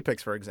example.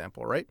 Apex, for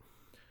example, right?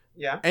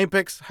 Yeah.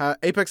 Apex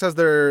has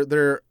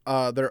their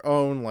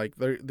own like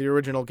the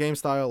original game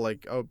style,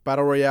 like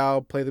battle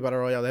royale. Play the battle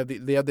royale.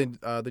 They have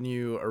the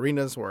new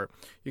arenas where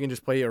you can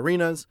just play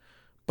arenas,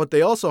 but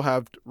they also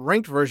have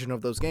ranked version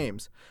of those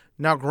games.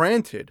 Now,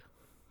 granted,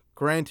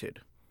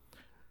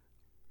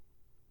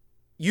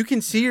 you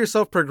can see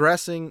yourself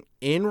progressing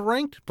in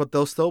ranked, but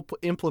they'll still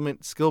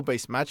implement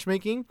skill-based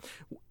matchmaking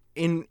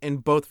in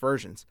both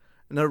versions.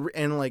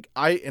 And like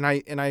I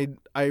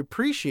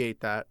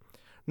appreciate that,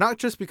 not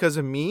just because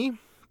of me,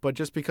 but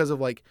just because of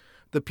like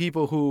the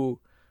people who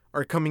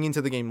are coming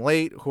into the game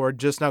late, who are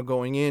just now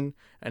going in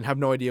and have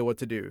no idea what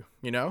to do,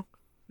 you know?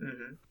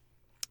 Mm-hmm.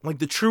 Like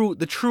the true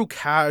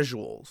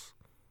casuals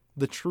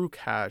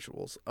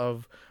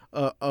of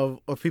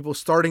people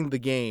starting the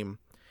game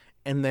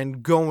and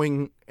then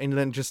going and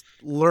then just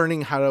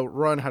learning how to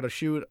run, how to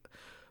shoot,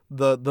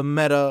 the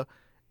meta,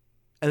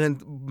 and then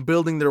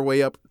building their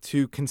way up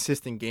to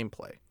consistent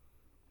gameplay.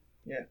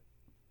 Yeah.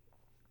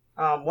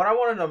 What I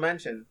wanted to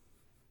mention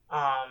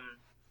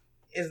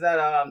is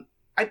that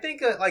I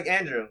think like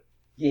Andrew.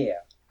 Yeah.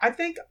 I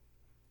think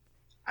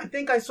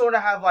I sort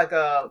of have like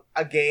a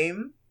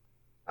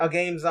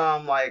game's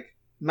like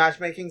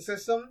matchmaking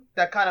system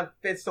that kind of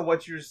fits to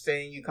what you're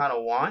saying you kind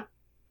of want.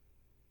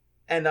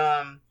 And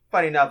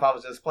funny enough, I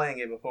was just playing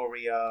it before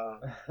we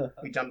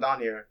jumped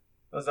on here.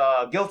 It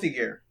was Guilty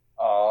Gear.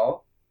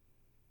 Oh.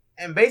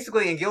 And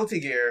basically in Guilty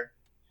Gear,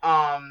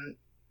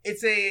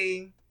 it's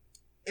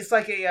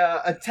like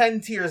a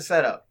 10-tier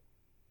setup.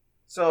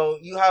 So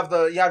you have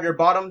your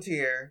bottom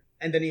tier,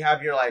 and then you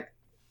have your like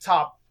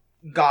top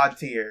god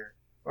tier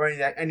or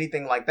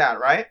anything like that,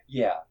 right?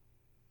 Yeah.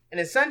 And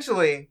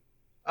essentially,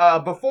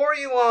 before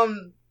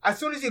you as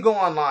soon as you go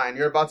online,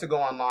 you're about to go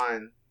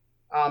online,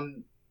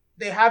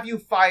 they have you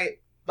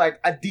fight like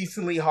a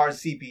decently hard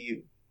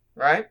CPU,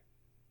 right?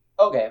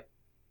 Okay.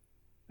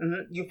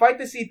 Mm-hmm. You fight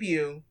the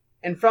CPU,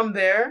 and from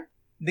there,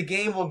 the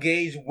game will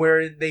gauge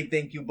where they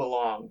think you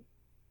belong,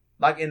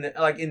 like in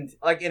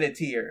a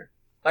tier.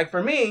 Like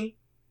for me,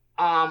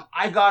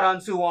 I got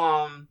onto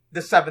the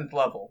 7th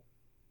level,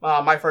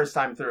 my first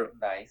time through.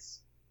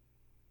 Nice.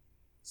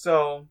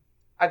 So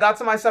I got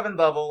to my 7th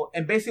level,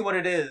 and basically what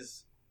it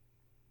is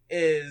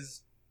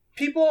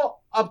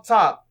people up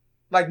top,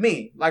 like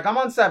me, like I'm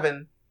on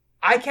 7.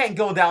 I can't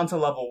go down to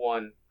level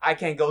 1. I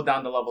can't go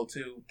down to level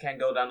 2. Can't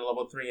go down to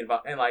level 3,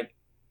 and like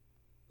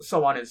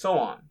so on and so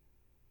on.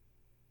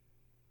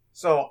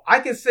 So I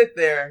can sit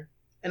there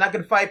and I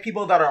can fight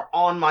people that are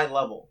on my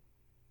level.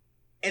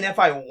 And if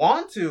I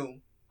want to,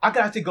 I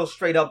can actually go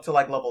straight up to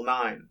like level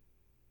 9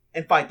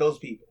 and fight those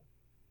people.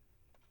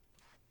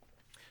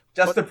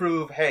 Just to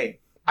prove,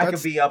 hey, I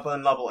could be up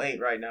on level 8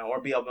 right now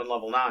or be up on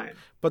level 9.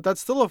 But that's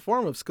still a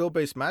form of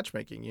skill-based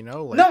matchmaking, you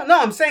know? Like...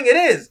 No, I'm saying it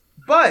is.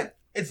 But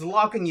it's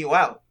locking you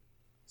out.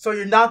 So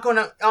you're not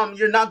gonna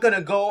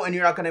go and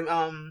you're not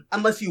gonna,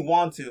 unless you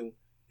want to,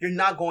 you're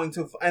not going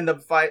to end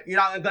up you're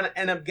not gonna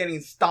end up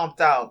getting stomped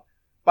out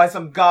by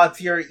some god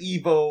tier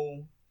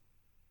Evo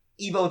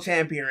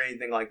champion or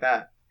anything like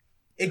that.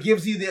 It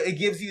gives you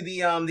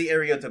the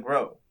area to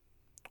grow.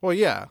 Well,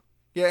 yeah,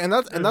 and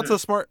that's a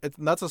smart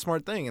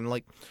thing,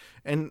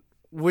 and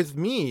with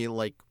me,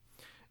 like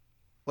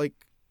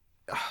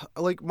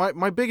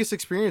my biggest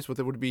experience with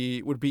it would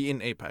be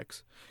in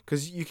Apex,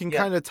 because you can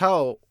kind of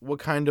tell what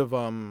kind of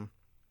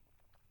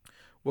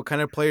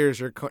players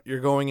you're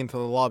going into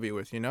the lobby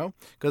with, you know,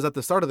 because at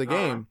the start of the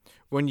game,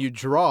 when you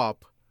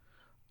drop,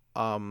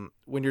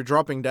 when you're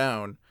dropping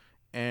down,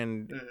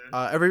 and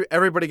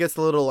everybody gets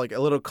a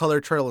little color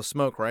trail of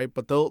smoke, right?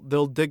 But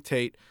they'll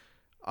dictate,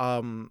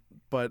 some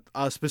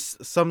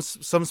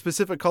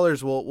specific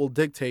colors will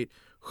dictate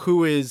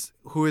who is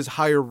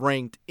higher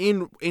ranked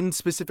in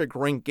specific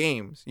ranked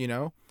games, you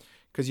know,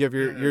 because you have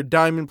your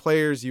diamond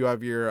players, you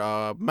have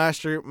your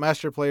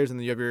master players, and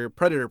then you have your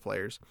predator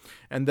players,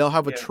 and they'll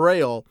have a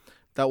trail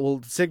that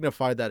will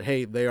signify that,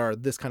 hey, they are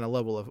this kind of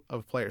level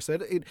of players. So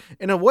it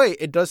in a way,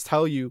 it does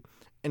tell you,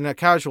 in a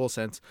casual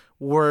sense,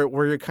 where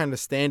you're kind of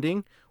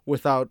standing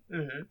without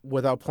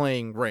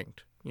playing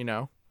ranked, you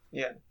know?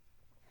 Yeah.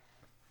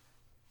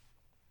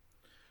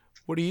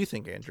 What do you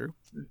think, Andrew?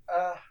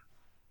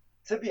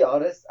 To be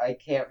honest, I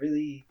can't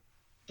really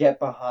get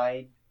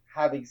behind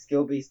having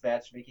skill-based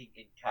matchmaking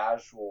in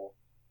casual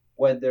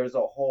when there's a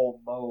whole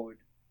mode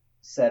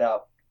set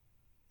up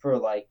for,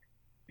 like,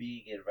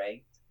 being in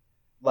ranked.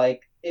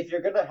 Like, if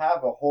you're gonna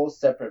have a whole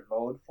separate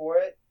mode for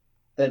it,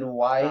 then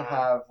why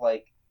have,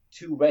 like,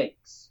 2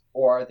 ranks?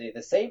 Or are they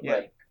the same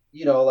rank?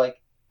 You know,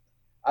 like,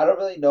 I don't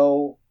really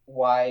know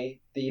why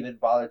they even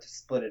bothered to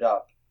split it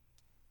up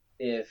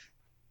if,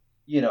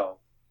 you know,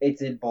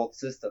 it's in both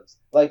systems.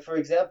 Like, for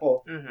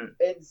example,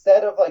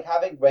 instead of, like,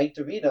 having ranked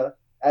arena,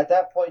 at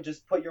that point,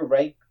 just put your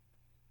rank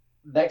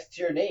next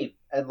to your name,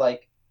 and,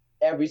 like,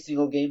 every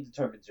single game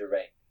determines your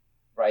rank,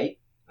 right?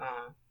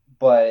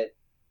 But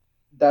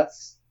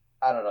that's,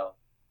 I don't know,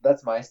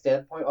 that's my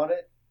standpoint on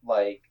it.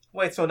 Like,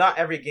 wait, so not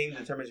every game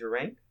determines your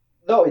rank?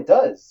 No, it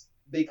does.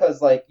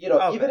 Because, like, you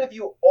know, even if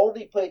you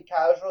only played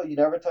casual, you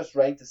never touched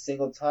ranked a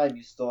single time,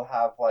 you still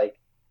have, like,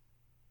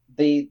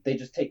 they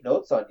just take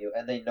notes on you,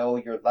 and they know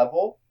your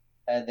level,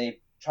 and they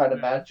try to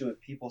match you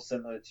with people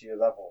similar to your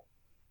level.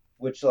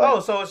 Which,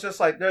 like... so it's just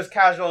like, there's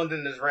casual and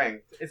then there's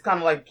ranked. It's kind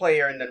of like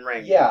player and then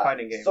ranked in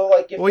fighting game. So,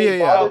 like, if they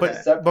bothered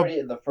to separate it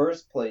in the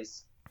first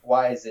place,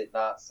 why is it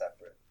not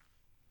separate?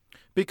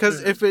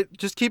 Because if it,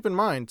 just keep in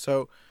mind,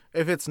 so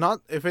if it's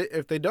not,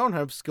 if they don't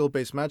have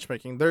skill-based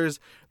matchmaking, there's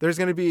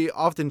going to be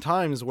often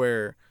times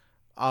where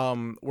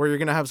you're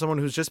going to have someone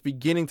who's just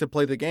beginning to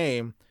play the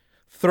game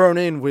thrown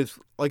in with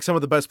like some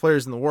of the best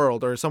players in the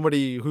world, or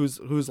somebody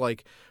who's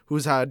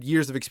had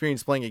years of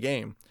experience playing a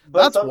game.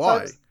 But that's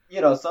why.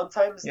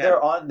 Sometimes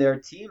they're on their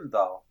team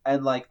though.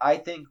 And like I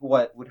think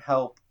what would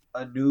help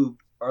a noob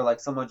or like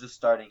someone just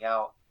starting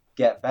out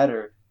get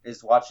better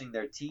is watching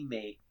their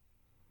teammate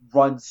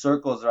run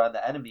circles around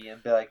the enemy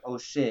and be like, oh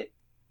shit,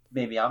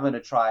 maybe I'm going to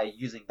try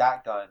using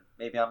that gun.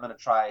 Maybe I'm going to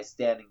try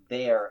standing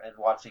there and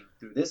watching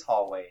through this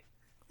hallway.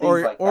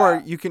 Things like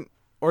that. You can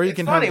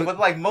funny have with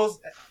like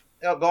most.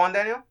 Go on,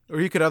 Daniel. Or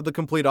you could have the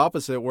complete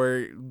opposite,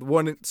 where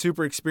one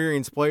super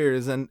experienced player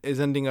is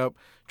ending up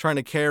trying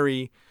to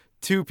carry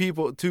two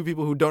people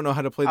who don't know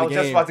how to play the game.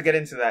 I was just about to get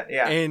into that.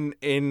 Yeah.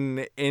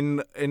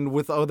 In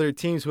with other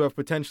teams who have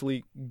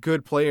potentially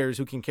good players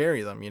who can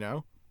carry them. You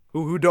know,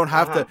 who don't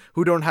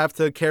have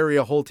to carry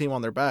a whole team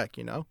on their back.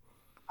 You know.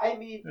 I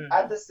mean,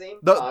 at the same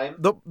time,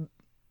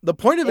 the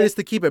point of it is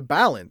to keep it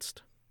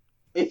balanced.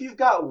 If you've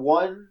got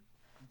one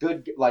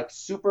good, like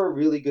super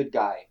really good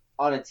guy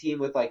on a team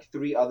with like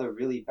three other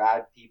really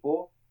bad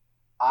people,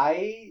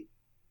 I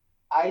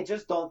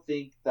just don't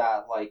think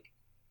that like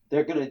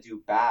they're gonna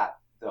do bad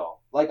though.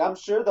 Like I'm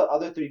sure the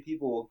other three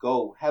people will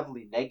go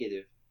heavily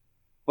negative,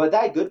 but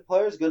that good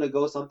player is gonna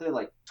go something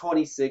like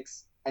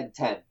 26-10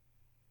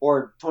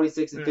 or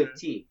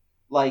 26-15.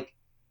 Like,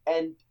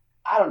 and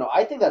I don't know.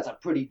 I think that's a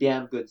pretty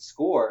damn good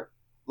score.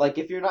 Like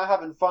if you're not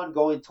having fun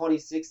going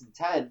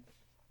 26-10,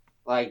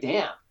 like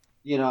damn,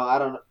 I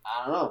don't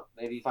know.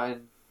 Maybe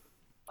find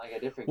like a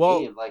different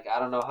game. Like I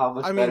don't know how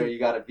much better you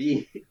gotta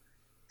be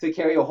to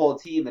carry a whole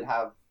team and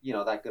have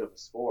that good of a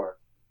score.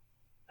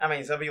 I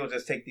mean, some people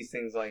just take these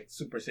things like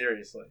super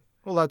seriously.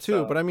 Well, that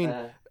too, but I mean,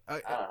 I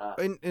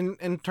don't know.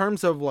 in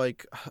terms of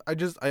like,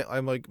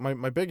 I'm like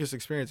my biggest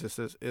experience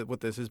with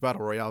this is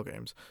battle royale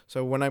games.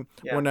 So when I'm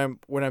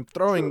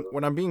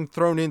being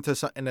thrown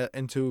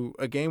into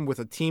a game with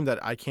a team that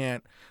I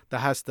can't,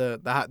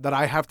 that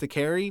I have to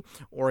carry,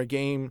 or a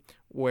game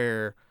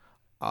where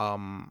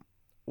I'm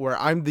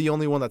the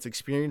only one that's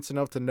experienced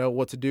enough to know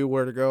what to do,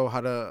 where to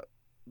go,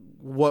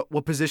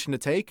 what position to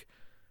take,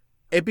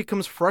 it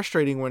becomes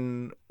frustrating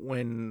when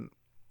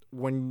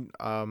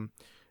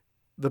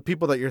the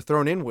people that you're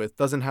thrown in with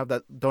don't have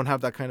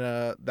that kind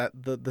of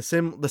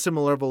the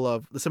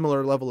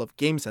similar level of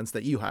game sense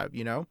that you have,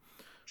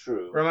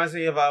 True. Reminds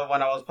me of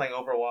when I was playing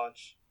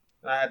Overwatch.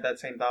 I had that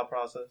same thought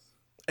process.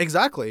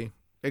 Exactly.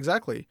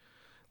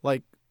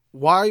 Like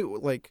why,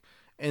 like,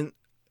 and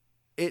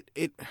it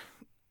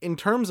in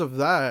terms of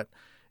that,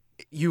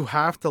 you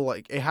have to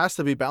it has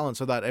to be balanced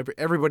so that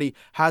everybody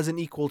has an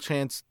equal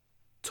chance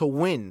to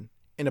win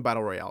in a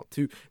battle royale,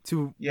 to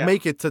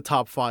make it to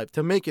top 5,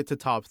 to make it to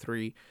top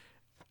 3,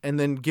 and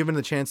then given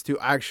the chance to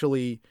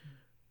actually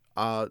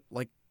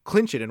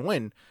clinch it and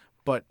win.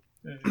 But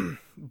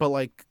but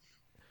like,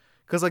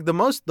 because like the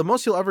most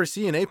you'll ever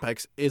see in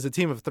Apex is a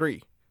team of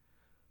 3.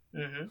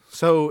 Mm-hmm.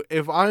 So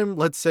if I'm,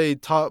 let's say,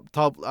 top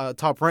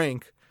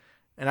rank,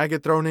 and I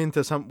get thrown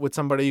into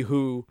somebody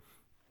who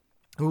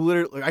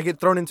literally, I get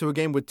thrown into a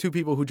game with 2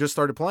 people who just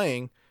started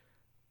playing,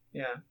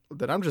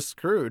 then I'm just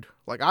screwed.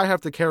 Like I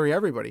have to carry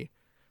everybody,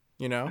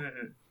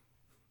 Mm-hmm.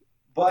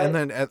 But and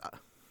then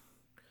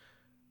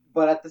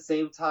but at the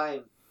same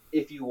time,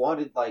 if you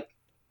wanted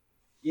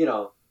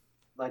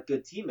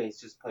good teammates,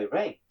 just play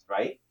ranked,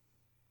 right?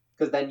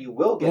 Because then you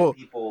will get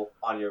people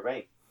on your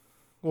rank.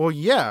 Well,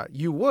 yeah,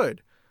 you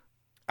would.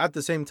 At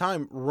the same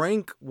time,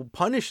 rank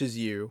punishes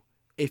you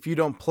if you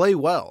don't play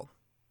well.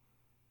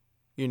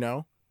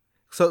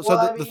 So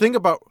the thing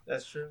about,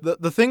 that's true.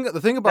 The thing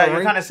about you're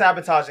rank, kind of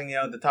sabotaging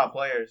the top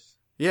players.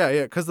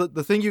 Yeah, because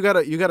the thing you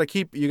gotta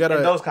keep in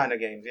those kind of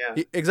games,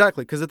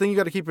 exactly. Because the thing you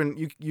gotta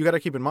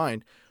keep in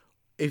mind,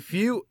 if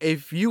you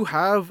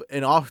have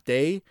an off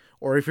day,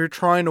 or if you're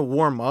trying to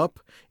warm up,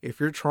 if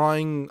you're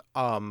trying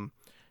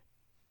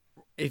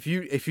if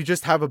you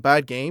just have a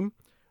bad game,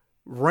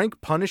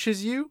 rank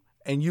punishes you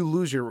and you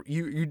lose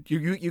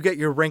you get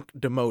your rank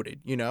demoted.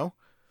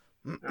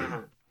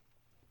 Uh-huh.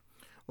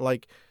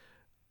 Like.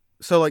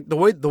 So like the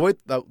way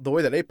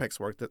that Apex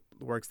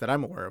works that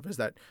I'm aware of is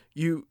that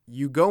you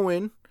go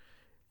in,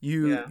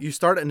 you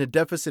start in a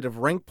deficit of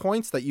rank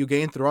points that you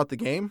gain throughout the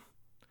game.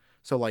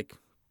 So like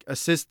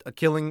assist,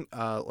 killing,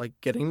 like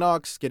getting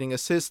knocks, getting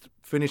assists,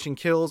 finishing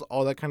kills,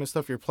 all that kind of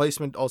stuff. Your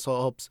placement also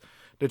helps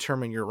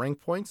determine your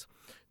rank points.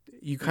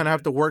 You kind of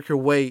have to work your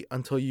way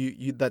until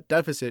you that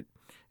deficit,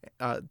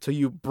 till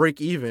you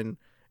break even,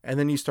 and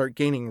then you start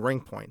gaining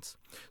rank points.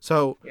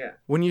 So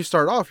when you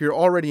start off, you're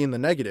already in the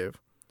negative.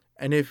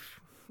 And if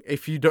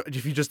you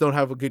just don't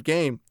have a good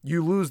game,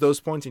 you lose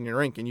those points in your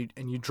rank and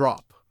you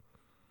drop.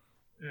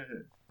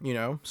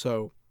 Mm-hmm.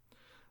 So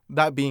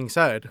that being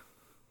said,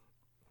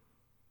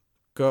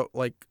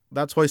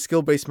 that's why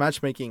skill-based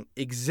matchmaking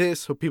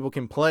exists, so people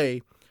can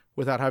play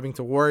without having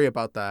to worry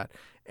about that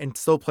and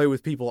still play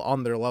with people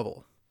on their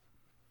level.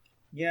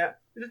 Yeah.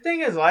 The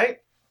thing is,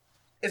 like,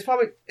 it's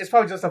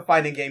probably just a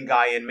fighting game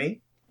guy in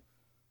me,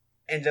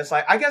 and just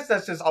like I guess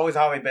that's just always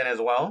how I've been as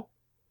well.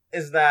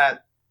 Is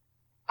that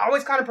I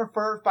always kind of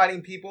prefer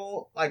fighting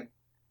people like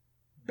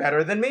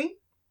better than me,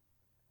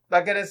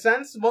 like in a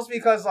sense, mostly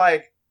because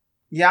like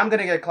yeah, I'm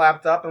gonna get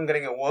clapped up, I'm gonna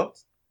get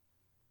whooped,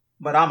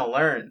 but I'm gonna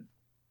learn.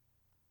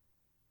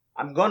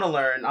 I'm gonna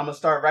learn. I'm gonna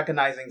start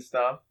recognizing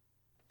stuff.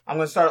 I'm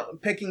gonna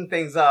start picking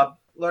things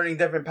up, learning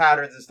different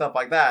patterns and stuff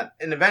like that,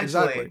 and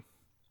eventually, Exactly.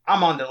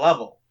 I'm on the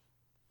level.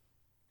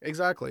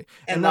 Exactly.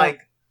 And now-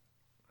 like,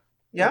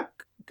 yeah,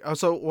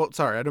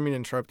 Sorry, I don't mean to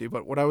interrupt you,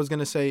 but what I was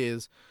gonna say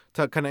is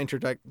to kind of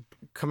interject,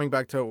 coming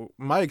back to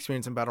my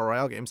experience in battle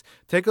royale games.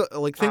 Think of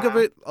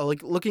it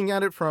like looking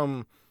at it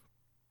from,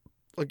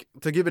 like,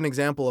 to give an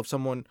example of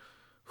someone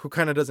who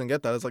kind of doesn't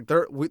get that. It's like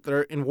they're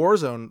in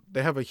Warzone.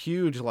 They have a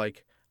huge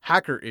like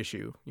hacker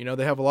issue. You know,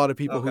 they have a lot of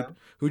people Okay.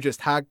 who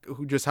just hack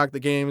the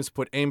games,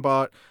 put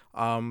aimbot,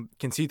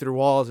 can see through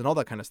walls and all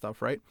that kind of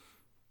stuff, right?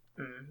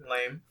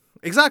 Lame.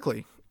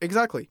 Exactly.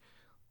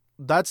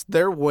 That's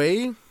their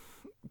way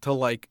to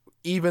like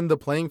even the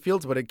playing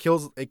fields, but it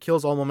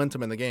kills all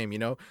momentum in the game. You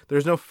know,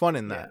 there's no fun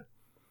in that.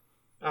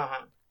 Yeah.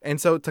 And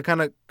so to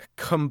kind of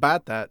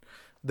combat that,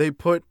 they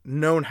put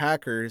known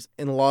hackers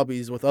in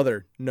lobbies with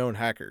other known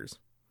hackers.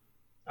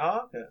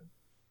 Oh, okay.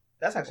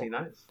 That's actually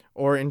nice.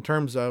 Or in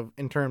terms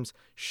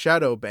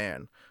shadow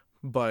ban,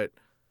 but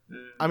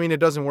I mean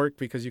it doesn't work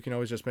because you can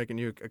always just make a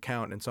new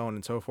account and so on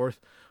and so forth.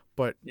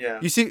 But Yeah.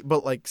 you see,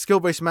 but like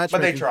skill-based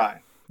matchmaking. But they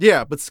try.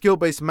 Yeah, but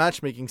skill-based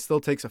matchmaking still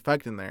takes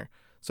effect in there,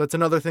 so it's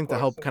another thing to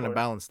help of kind of course.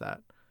 balance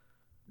that.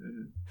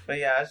 But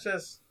yeah, it's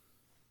just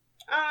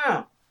I don't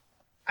know.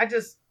 I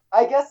guess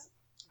I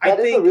that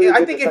is a think really I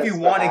good think if defense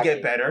you for want to get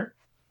hacking. better,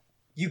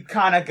 you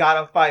kind of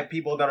gotta fight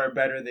people that are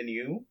better than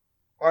you,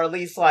 or at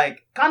least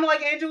like kind of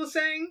like Andrew was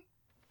saying,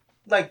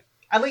 like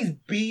at least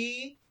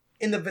be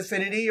in the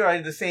vicinity or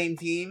in the same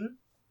team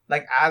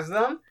like as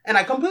them. And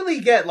I completely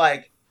get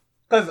like,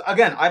 because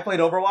again, I played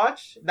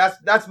Overwatch.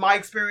 That's my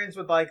experience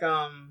with like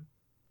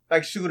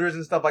shooters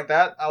and stuff like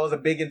that. I was a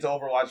big into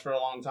Overwatch for a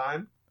long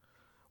time,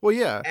 Well,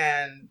 yeah,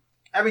 and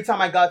every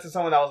time I got to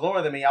someone that was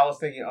lower than me, I was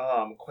thinking,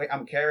 oh,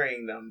 I'm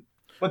carrying them.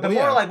 But the Well,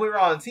 more yeah. like we were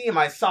on team,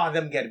 I saw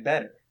them get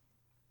better.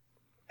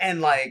 And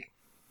like,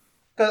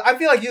 because I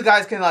feel like you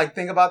guys can like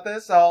think about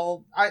this,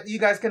 so you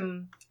guys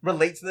can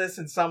relate to this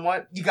in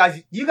somewhat. You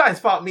guys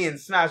fought me in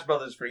Smash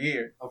Brothers for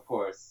years, Of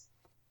course.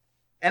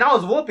 and I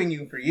was whooping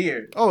you for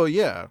years. oh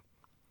yeah,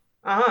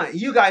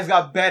 You guys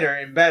got better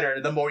and better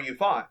the more you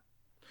fought.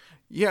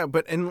 yeah.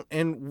 But in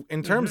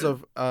terms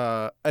of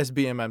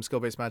SBMM,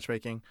 skill-based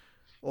matchmaking,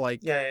 like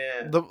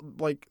Yeah.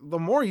 the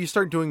more you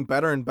start doing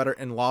better and better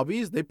in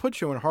lobbies, they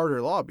put you in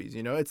harder lobbies.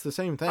 You know, it's the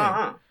same thing.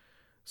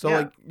 So yeah.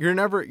 like you're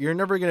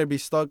never gonna be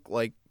stuck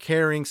like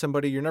carrying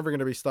somebody. You're never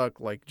gonna be stuck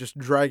like just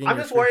dragging. I'm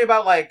just worried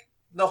about like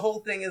the whole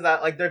thing is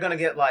that like they're gonna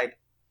get like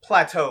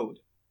plateaued.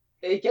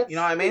 It gets, You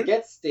know what I mean? It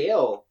gets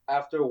stale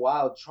after a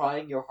while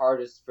trying your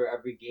hardest for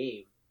every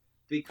game.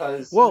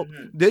 Because Well,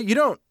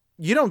 Mhm.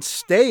 you don't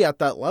stay at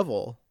that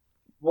level.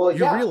 well, you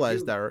yeah,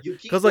 realize that, right? You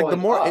keep 'Cause, like, the going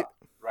more up, it-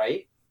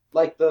 right?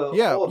 Like the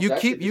Yeah, whole you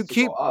objective keep is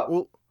to go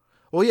up.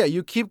 well yeah,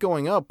 you keep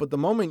going up, but the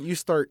moment you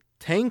start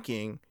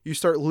tanking, you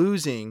start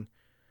losing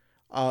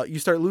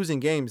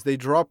games. They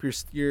drop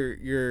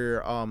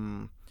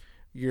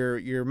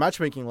your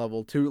matchmaking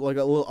level to like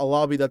a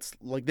lobby that's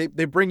like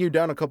they bring you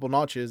down a couple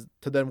notches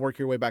to then work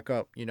your way back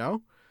up, you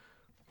know?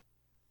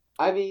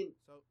 I mean,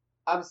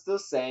 I'm still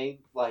saying,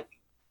 like,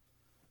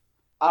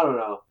 I don't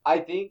know. I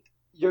think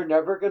you're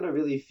never going to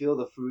really feel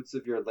the fruits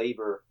of your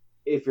labor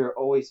if you're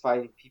always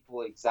fighting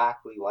people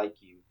exactly like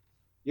you.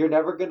 You're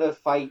never going to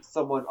fight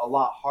someone a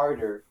lot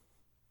harder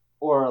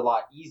or a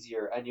lot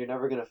easier, and you're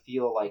never going to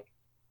feel like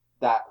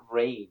that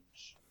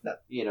range,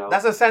 you know?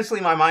 That's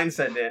essentially my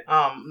mindset.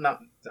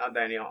 Not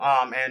Daniel.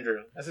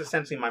 Andrew. That's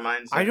essentially my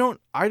mindset.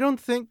 I don't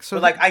think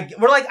so.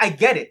 I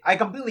get it. I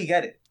completely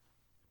get it.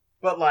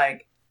 But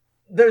like,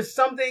 there's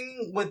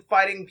something with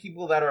fighting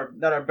people that are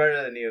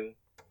better than you,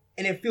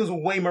 and it feels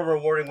way more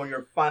rewarding when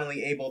you're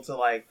finally able to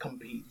like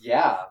compete.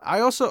 Yeah.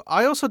 I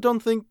also don't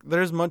think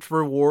there's much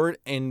reward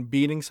in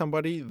beating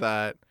somebody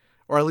that,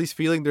 or at least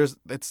feeling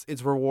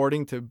it's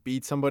rewarding to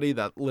beat somebody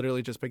that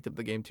literally just picked up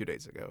the game 2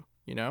 days ago.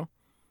 You know?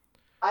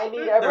 I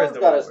mean, There is everyone's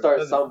no got to reward. start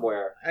Doesn't-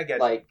 somewhere. I get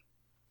Like,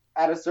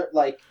 at a certain,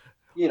 like,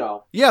 you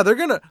know. Yeah, they're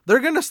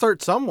gonna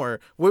start somewhere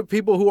with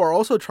people who are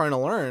also trying to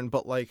learn,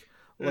 but like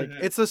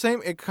Mhm. it's the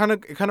same. It kind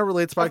of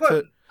relates back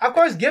to Of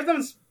course, give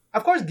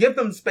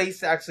them space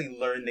to actually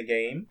learn the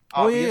game.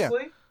 Oh, yeah.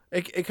 Obviously,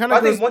 it kind But I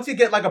of goes. think once you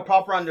get like a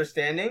proper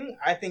understanding,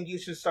 I think you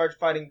should start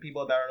fighting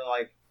people that are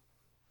like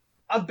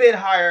a bit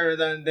higher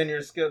than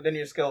your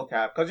skill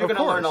cap, because you're Of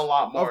gonna learn a course.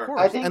 lot more Of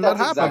course, I think and that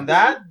that's happens. from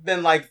that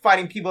than like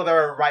fighting people that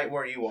are right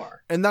where you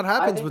are, And that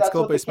happens think with that's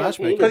what the skill-based campaign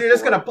matchmaking. because you're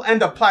just for- gonna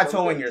end up plateauing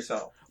Sometimes.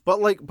 yourself. But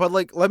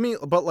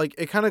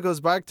it kind of goes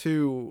back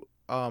to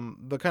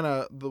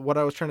what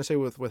I was trying to say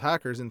with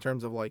hackers in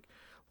terms of like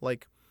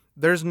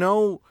there's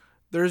no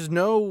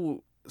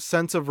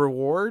sense of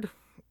reward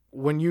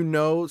when you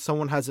know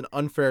someone has an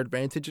unfair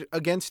advantage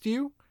against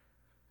you,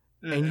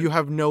 and you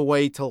have no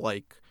way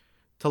to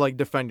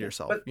defend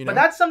yourself. But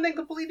that's something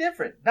completely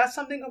different.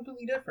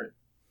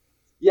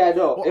 Yeah,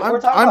 no. Well,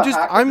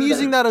 I'm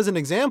using that as an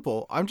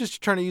example. I'm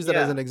just trying to use that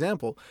as an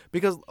example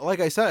because, like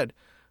I said,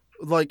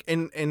 like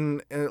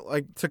in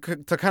like to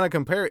kind of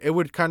compare, it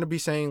would kind of be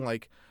saying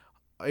like,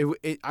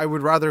 I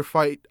would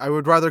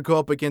rather go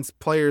up against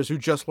players who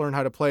just learned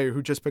how to play or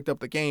who just picked up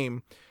the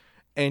game,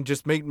 and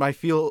just make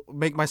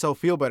myself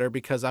feel better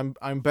because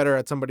I'm better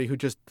at somebody who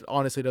just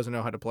honestly doesn't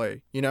know how to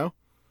play. You know.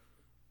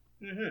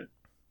 Mm-hmm.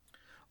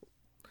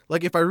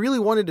 Like if I really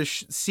wanted to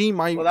see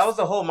my that was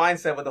the whole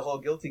mindset with the whole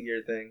Guilty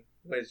Gear thing,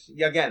 which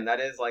again that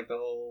is like the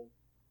whole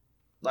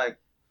like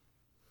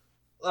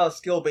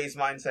skill based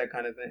mindset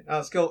kind of thing,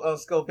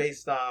 skill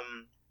based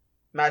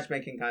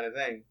matchmaking kind of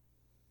thing,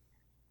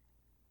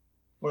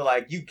 where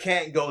like you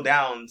can't go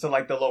down to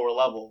like the lower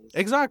levels.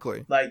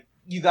 Exactly. Like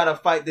you gotta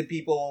fight the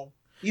people,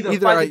 either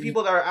fight the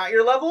people that are at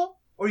your level,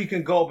 or you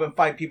can go up and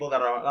fight people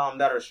that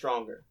are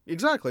stronger.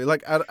 Exactly.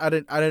 Like at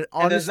an honest...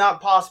 And it's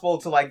not possible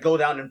to like go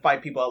down and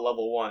fight people at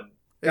level 1.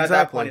 Exactly. At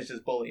that point, it's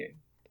just bullying.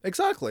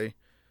 Exactly.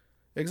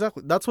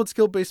 That's what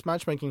skill-based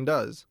matchmaking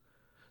does.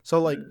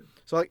 So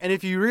and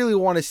if you really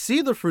want to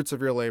see the fruits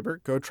of your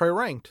labor, go try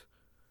ranked.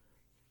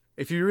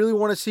 If you really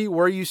want to see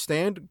where you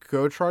stand,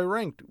 go try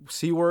ranked.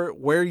 See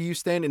where you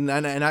stand in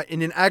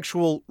an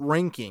actual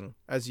ranking,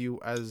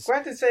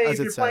 Granted, say if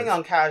you're playing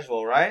on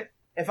casual, right?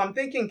 If I'm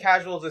thinking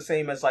casual is the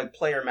same as like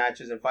player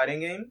matches in fighting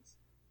games,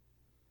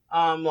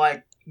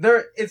 like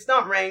it's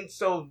not ranked,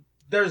 so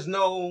there's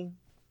no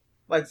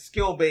like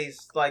skill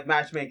based like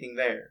matchmaking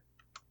there.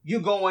 You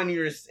go in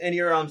you're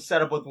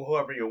set up with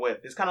whoever you're with.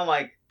 It's kind of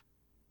like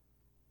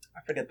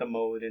I forget the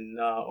mode in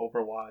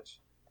Overwatch,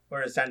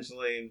 where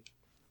essentially,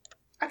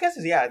 I guess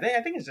I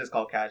think it's just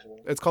called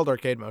casual. It's called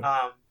arcade mode.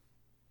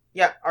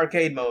 Yeah,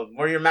 arcade mode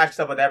where you're matched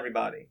up with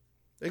everybody.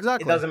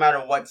 Exactly. It doesn't matter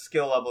what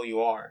skill level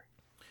you are.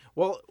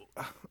 Well,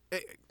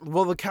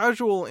 the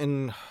casual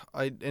in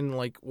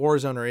like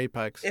Warzone or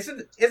Apex is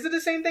it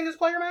the same thing as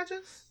player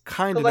matches?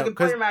 Kind of. Like in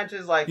player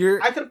matches, like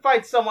I could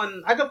fight the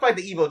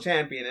Evo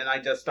champion, and I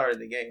just started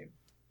the game.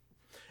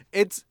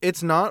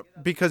 It's not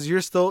because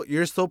you're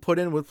still put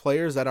in with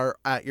players that are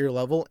at your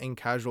level in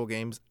casual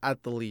games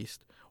at the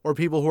least, or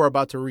people who are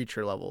about to reach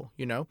your level.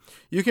 You know,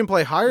 you can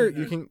play higher. Mm-hmm.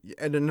 You can,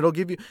 and then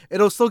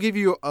it'll still give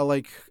you a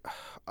like.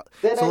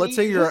 Then, so let's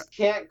say you just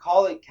can't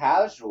call it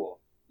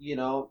casual. You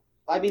know.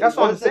 I mean,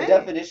 what's the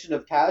definition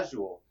of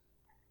casual?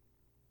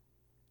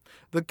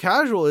 The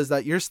casual is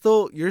that you're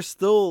still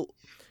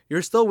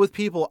with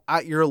people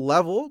at your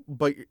level,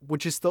 but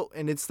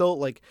it's still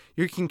like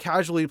you can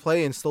casually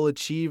play and still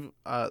achieve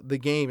the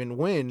game and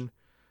win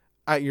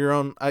at your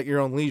own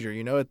leisure.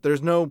 You know,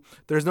 there's no.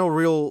 It's not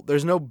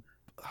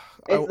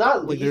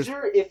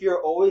leisure if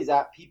you're always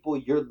at people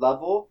your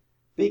level,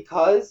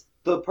 because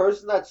the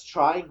person that's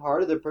trying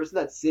harder, the person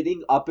that's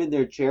sitting up in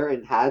their chair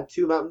and had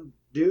 2 Mountain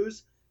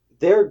Dews,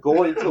 they're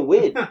going to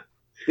win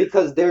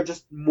because they're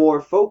just more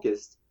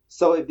focused.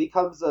 So it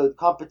becomes a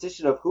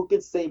competition of who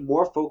can stay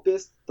more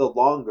focused the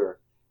longer.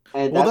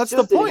 And that's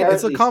the point.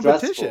 It's a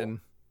competition.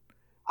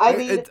 Stressful. I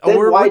mean,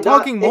 we're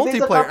talking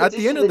multiplayer. At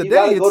the end of the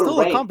day, it's still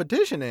a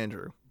competition,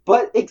 Andrew.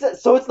 But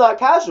so it's not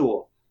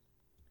casual.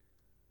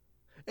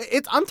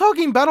 I'm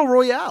talking battle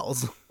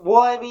royales.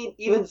 Well, I mean,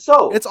 even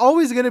so, it's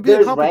always going to be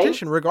a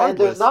competition, regardless. And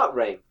there's not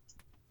ranked.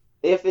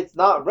 If it's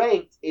not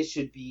ranked, it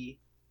should be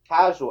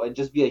casual and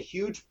just be a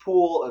huge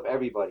pool of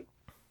everybody.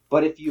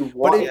 But if you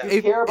want, if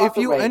you care about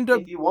the rank,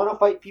 if you want to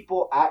fight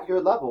people at your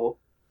level,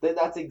 then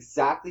that's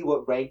exactly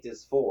what ranked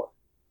is for.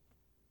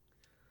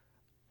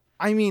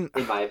 I mean,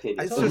 in my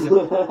opinion,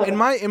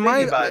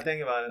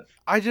 think about it.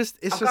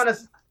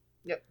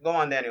 Yeah, go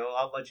on, Daniel.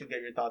 I'll let you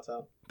get your thoughts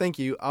out. Thank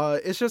you.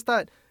 It's just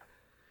that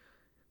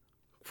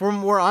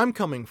from where I'm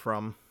coming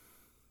from,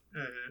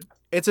 mm-hmm.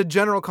 It's a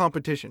general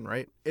competition,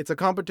 right? It's a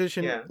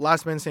competition. Yeah.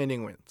 Last man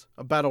standing wins.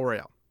 A battle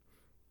royale.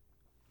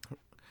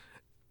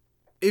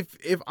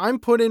 If I'm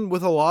put in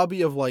with a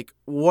lobby of like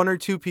 1 or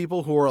 2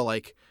 people who are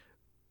like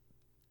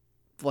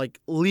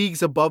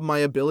leagues above my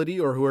ability,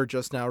 or who are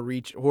just now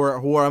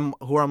who I'm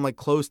like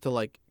close to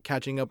like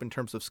catching up in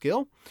terms of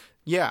skill,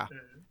 yeah,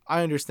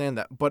 I understand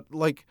that. But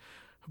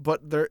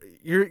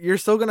you're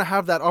still gonna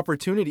have that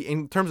opportunity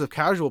in terms of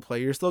casual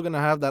play. You're still gonna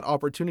have that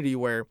opportunity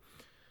where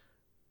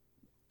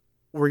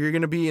you're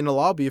gonna be in a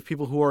lobby of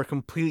people who are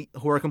complete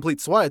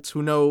sweats,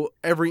 who know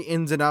every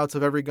ins and outs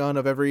of every gun,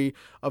 of every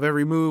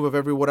move, of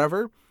every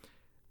whatever.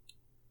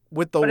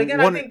 But again,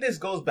 I think this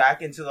goes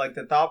back into like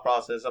the thought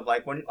process of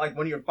like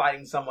when you're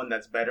fighting someone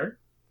that's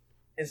better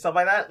and stuff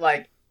like that.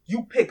 Like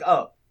you pick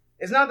up.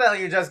 It's not that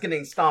you're just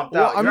getting stomped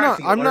out. I'm not.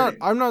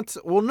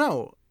 Well,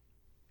 no.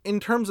 In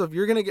terms of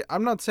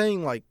I'm not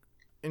saying like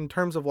in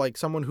terms of like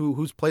someone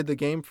who's played the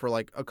game for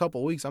like a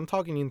couple weeks. I'm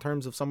talking in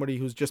terms of somebody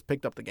who's just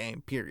picked up the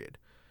game. Period.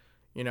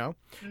 You know,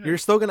 you're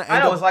still gonna.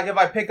 It's like if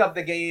I pick up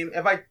the game,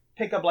 if I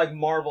pick up like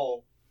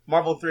Marvel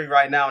 3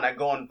 right now, and I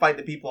go and fight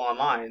the people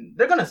online,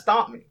 they're gonna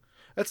stomp me.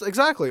 That's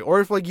exactly. Or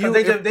if like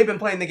they've been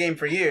playing the game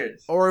for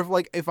years. Or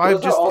if I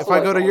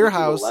go to your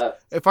house,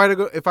 if I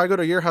go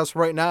to your house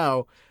right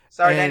now.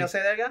 Sorry, Daniel,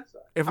 say that again.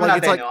 If like,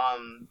 it's Daniel,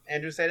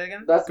 Andrew, say that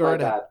again. That's my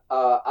bad.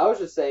 I was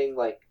just saying,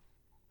 like,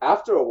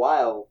 after a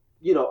while,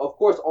 you know, of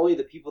course, only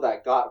the people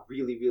that got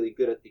really, really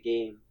good at the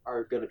game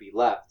are going to be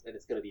left, and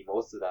it's going to be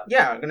most of them.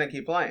 Yeah, I'm going to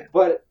keep playing.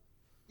 But,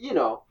 you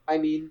know, I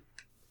mean,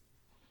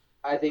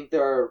 I think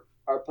there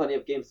are plenty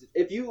of games.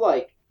 If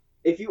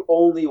you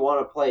only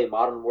want to play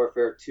Modern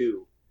Warfare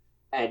 2,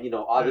 and, you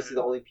know, obviously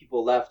the only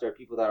people left are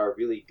people that are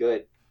really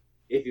good.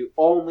 If you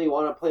only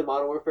want to play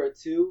Modern Warfare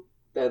 2,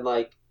 then,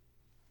 like,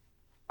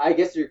 I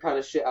guess you're kind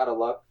of shit out of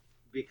luck,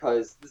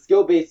 because the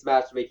skill-based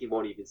matchmaking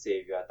won't even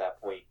save you at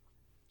that point.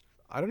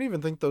 I don't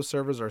even think those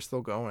servers are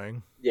still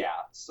going. Yeah,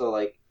 so,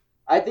 like,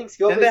 I think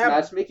skill-based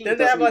matchmaking Didn't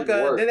they have like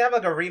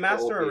a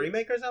remaster or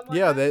remake or something?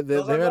 Yeah, they had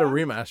a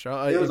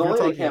remaster. It was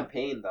only a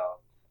campaign, though.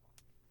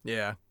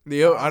 Yeah,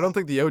 I don't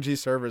think the OG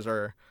servers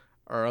are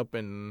up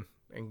and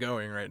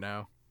going right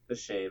now. A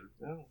shame.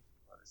 Oh,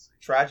 honestly.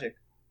 Tragic.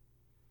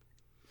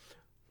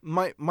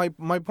 My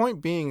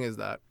point being is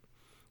that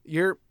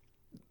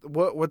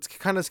what's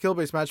kind of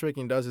skill-based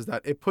matchmaking does is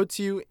that it puts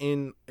you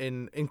in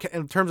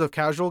terms of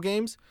casual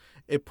games,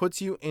 it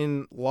puts you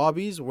in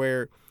lobbies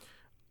where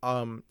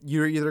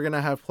you're either going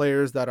to have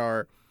players that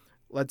are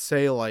let's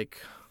say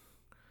like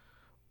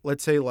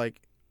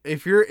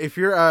if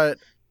you're at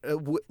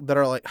that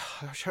are like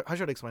how should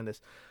I explain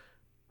this?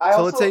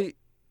 Let's say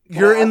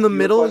you're in the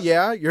middle,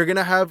 yeah. You're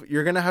gonna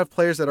have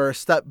players that are a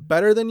step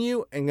better than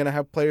you, and gonna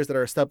have players that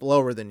are a step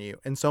lower than you,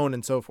 and so on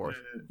and so forth.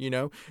 You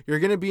know, you're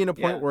gonna be in a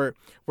point where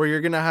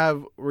you're gonna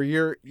have where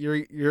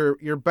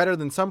you're better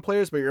than some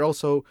players, but you're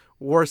also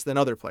worse than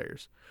other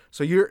players.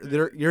 So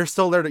you're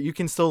still there. You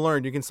can still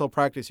learn. You can still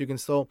practice. You can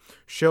still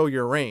show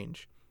your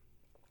range.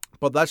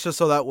 But that's just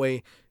so that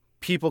way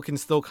people can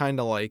still kind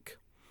of like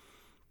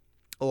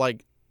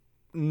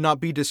not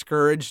be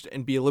discouraged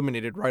and be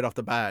eliminated right off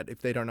the bat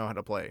if they don't know how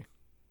to play.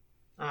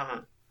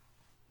 Uh-huh.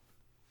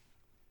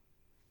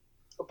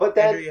 But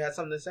then Andrew, you had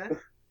something to say?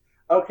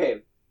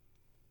 Okay.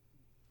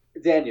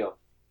 Daniel,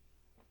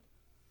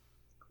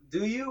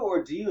 do you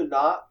or do you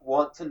not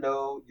want to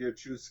know your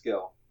true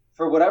skill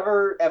for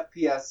whatever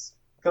FPS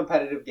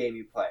competitive game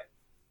you play?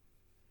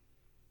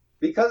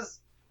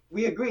 Because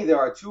we agree there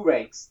are two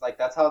ranks, like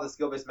that's how the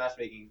skill-based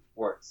matchmaking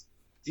works.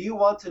 Do you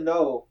want to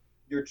know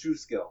your true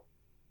skill?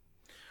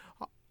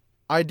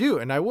 I do,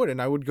 and I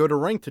would go to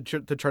rank to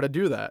try to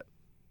do that.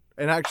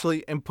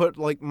 And put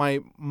like my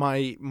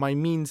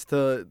means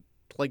to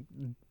like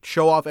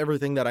show off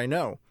everything that I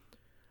know.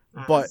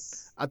 Nice. But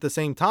at the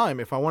same time,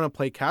 if I want to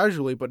play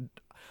casually, but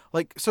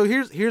like, so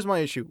here's my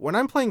issue. When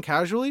I'm playing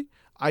casually,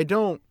 I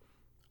don't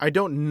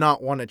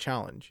not want a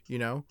challenge, you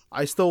know?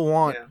 I still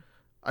want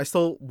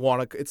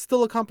to, it's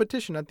still a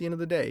competition at the end of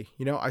the day,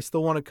 you know? I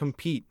still want to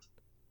compete.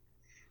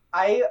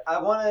 I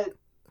want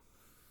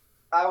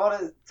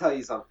to tell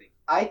you something.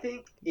 I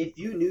think if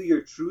you knew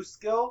your true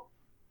skill,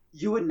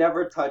 you would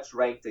never touch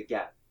ranked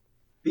again.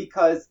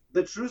 Because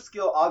the true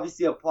skill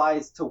obviously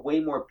applies to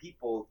way more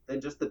people than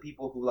just the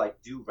people who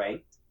like do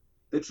ranked.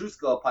 The true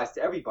skill applies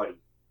to everybody.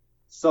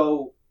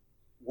 So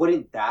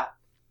wouldn't that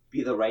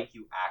be the rank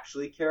you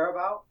actually care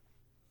about?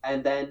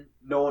 And then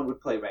no one would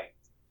play ranked.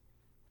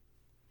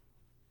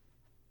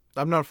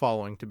 I'm not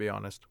following, to be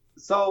honest.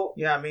 So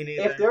yeah, me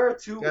neither. If there are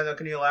two,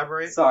 can you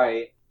elaborate?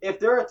 Sorry, if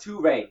there are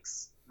two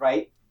ranks,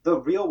 right? The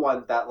real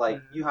one that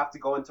like you have to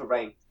go into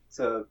ranked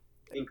to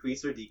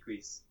increase or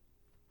decrease,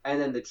 and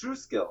then the true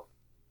skill,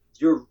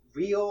 your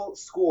real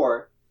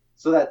score,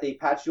 so that they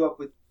patch you up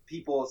with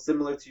people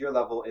similar to your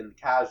level in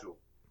casual.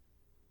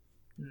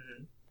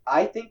 Mm-hmm.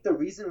 I think the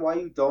reason why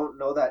you don't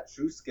know that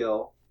true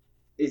skill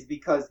is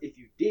because if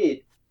you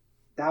did,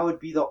 that would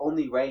be the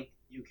only rank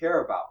you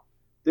care about.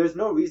 There's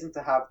no reason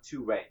to have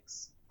two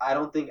ranks. I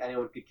don't think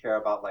anyone could care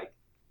about like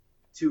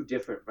two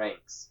different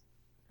ranks.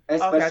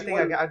 Especially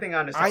I think I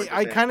understand.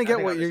 I kind of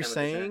get what you're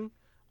saying.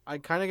 I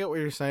kind of get what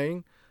you're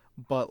saying,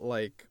 but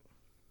like,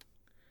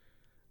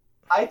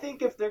 I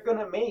think if they're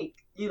gonna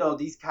make, you know,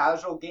 these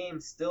casual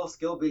games still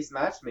skill-based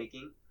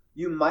matchmaking,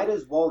 you might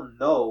as well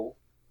know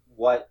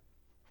what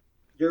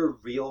your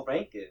real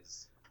rank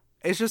is.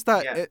 It's just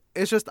that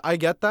it's just I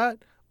get that,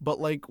 but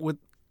like with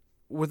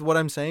what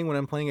I'm saying when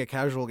I'm playing a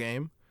casual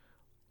game,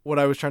 what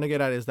I was trying to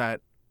get at is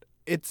that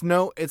it's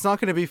not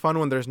going to be fun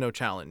when there's no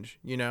challenge,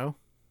 you know?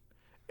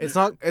 It's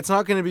not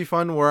going to be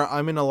fun where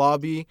I'm in a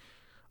lobby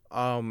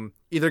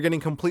either getting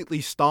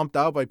completely stomped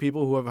out by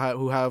people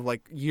who have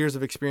like years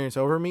of experience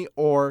over me,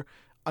 or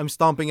I'm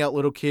stomping out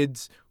little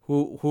kids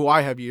who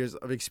I have years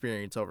of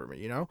experience over me,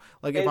 you know?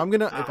 Like if I'm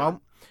going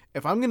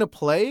to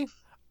play,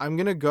 I'm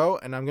going to go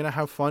and I'm going to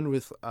have fun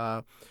with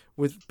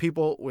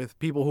people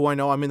who I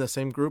know I'm in the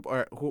same group,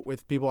 or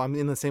with people I'm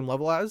in the same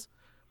level as,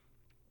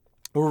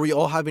 where we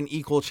all have an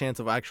equal chance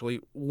of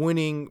actually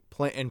winning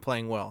and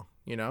playing well,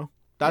 you know?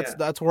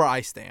 That's where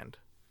I stand.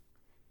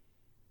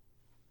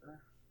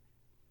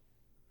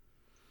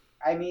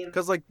 I mean,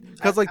 tell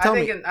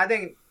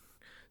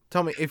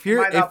me if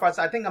you're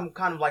I think I'm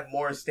kind of like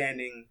more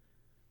standing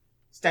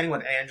standing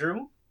with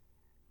Andrew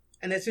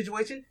in this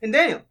situation. And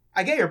Daniel,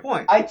 I get your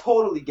point. I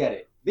totally get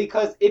it.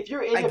 Because if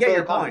you're in it for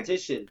the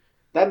competition,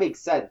 that makes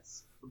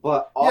sense.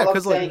 But all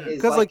I'm saying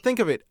is because think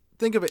of it.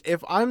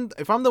 If I'm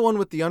the one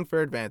with the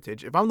unfair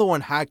advantage, if I'm the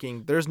one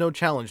hacking, there's no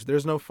challenge,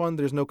 there's no fun,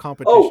 there's no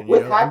competition. Oh,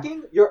 with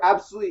hacking, you're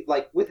absolutely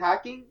with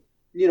hacking.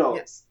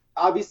 Yes.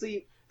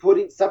 Obviously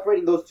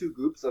separating those two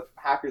groups of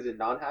hackers and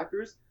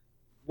non-hackers,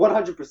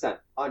 100%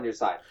 on your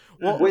side.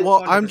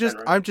 Well, I'm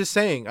just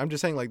saying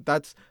like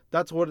that's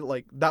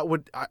what that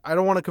would. I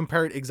don't want to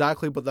compare it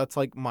exactly, but that's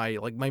like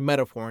my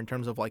metaphor in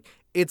terms of like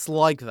it's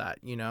like that,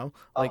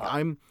 like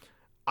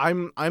I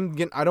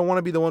don't want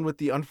to be the one with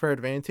the unfair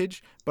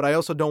advantage, but I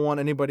also don't want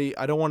anybody.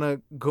 I don't want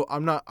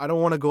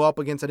to go up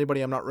against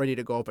anybody I'm not ready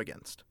to go up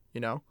against.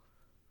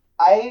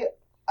 I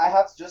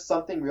have just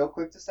something real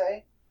quick to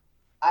say.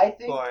 I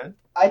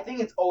think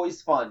it's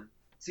always fun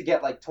to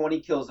get like 20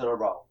 kills in a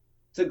row,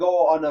 to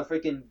go on a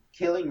freaking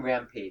killing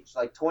rampage,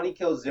 like 20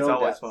 kills, 0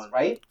 deaths, fun.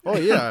 Right? Oh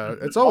yeah,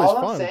 it's always all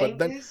fun. I'm saying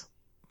but then... is,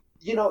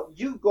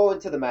 you go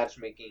into the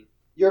matchmaking,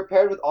 you're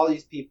paired with all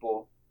these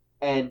people.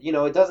 And,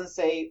 it doesn't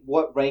say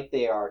what rank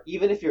they are,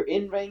 even if you're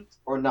in ranked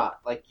or not.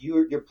 Like,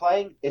 you're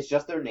playing, it's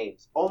just their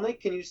names. Only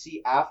can you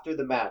see after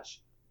the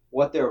match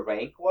what their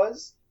rank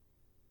was.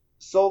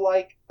 So,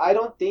 like, I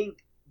don't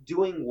think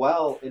doing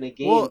well in a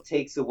game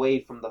takes away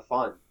from the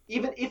fun.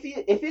 Even if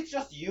it's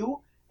just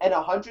you and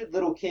 100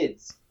 little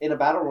kids in a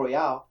battle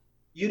royale,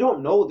 you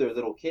don't know they're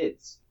little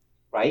kids,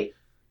 right?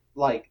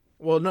 Like...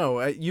 Well,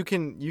 no, you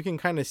can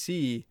kind of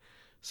see,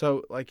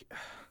 so, like...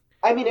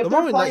 I mean, if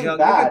they're playing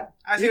bad...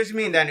 I see what you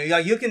mean, Daniel.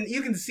 You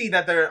can see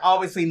that they're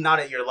obviously not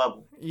at your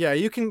level. Yeah,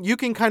 you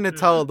can kind of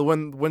tell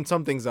when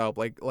something's up.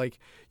 Like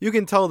you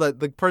can tell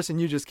that the person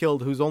you just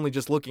killed, who's only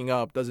just looking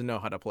up, doesn't know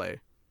how to play.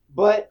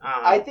 But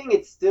I think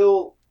it's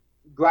still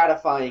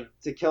gratifying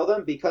to kill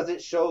them because it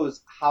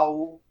shows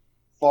how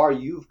far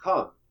you've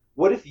come.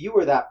 What if you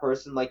were that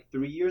person like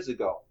 3 years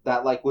ago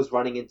that like was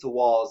running into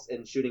walls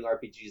and shooting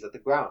RPGs at the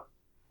ground?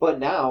 But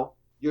now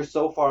you're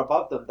so far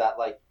above them that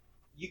like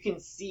you can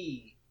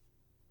see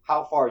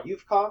how far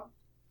you've come,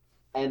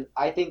 and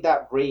I think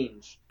that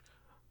range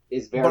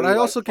is very. But I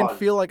also fun. can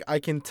feel like I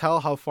can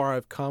tell how far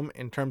I've come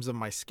in terms of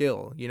my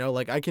skill.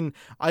 Like I can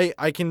kind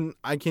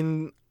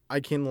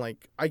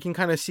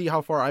of see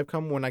how far I've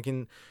come when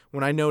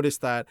I notice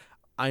that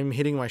I'm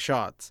hitting my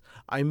shots,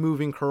 I'm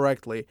moving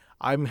correctly,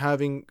 I'm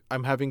having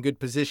good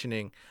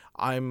positioning,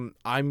 I'm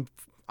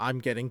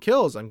getting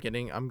kills, I'm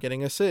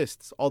getting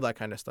assists, all that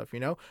kind of stuff,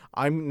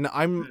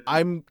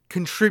 I'm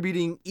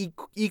contributing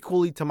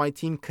equally to my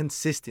team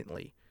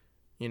consistently,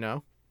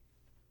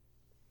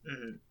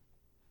 Mm-hmm.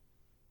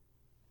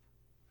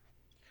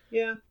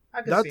 Yeah,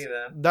 I can see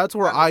that. That's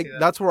where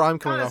I'm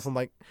coming off. I'm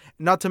like,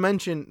 not to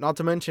mention,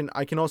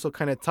 I can also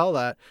kind of tell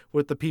that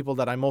with the people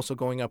that I'm also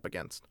going up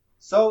against.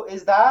 So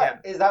is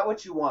that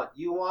what you want?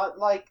 You want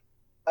like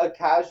a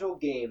casual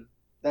game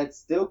that's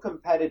still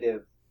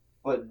competitive,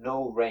 but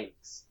no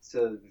ranks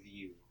to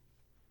view.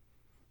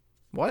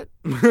 What?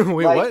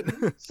 Wait, what?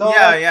 So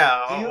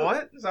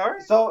what?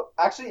 Sorry. So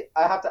actually,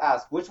 I have to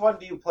ask, which one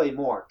do you play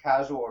more,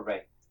 casual or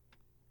ranked?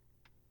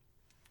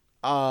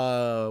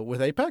 With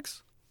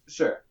Apex?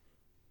 Sure.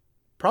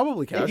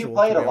 Probably casual. If you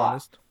play it a lot,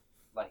 honest.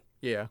 like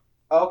yeah.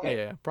 Okay.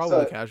 Yeah,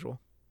 probably casual.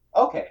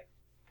 Okay.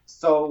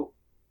 So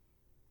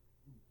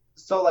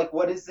like,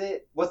 what is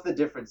it? What's the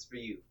difference for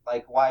you?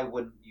 Like, why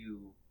wouldn't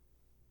you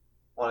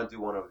want to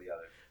do one over the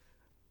other?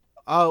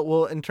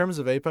 Well, in terms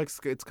of Apex,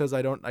 it's because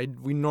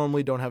we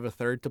normally don't have a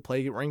third to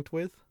play ranked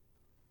with.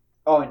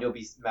 Oh, and you'll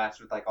be matched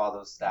with like all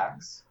those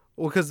stacks.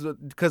 Well, because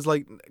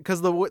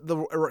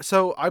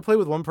so I play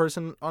with one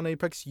person on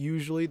Apex.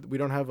 Usually, we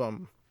don't have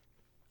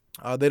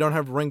they don't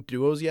have ranked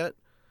duos yet.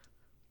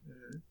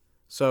 Mm-hmm.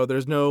 So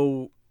there's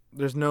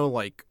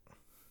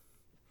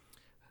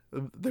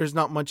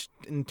not much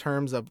in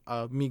terms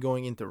of me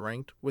going into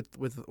ranked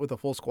with a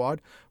full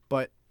squad,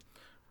 but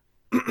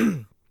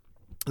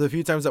the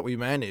few times that we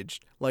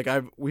managed, like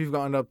we've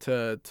gone up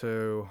to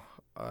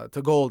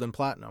gold and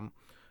platinum,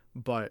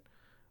 but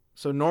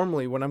so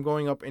normally when I'm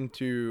going up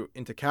into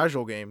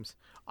casual games,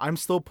 I'm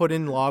still put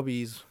in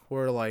lobbies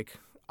where like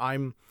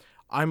I'm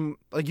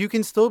like, you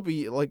can still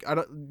be like,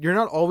 you're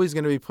not always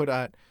going to be put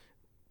at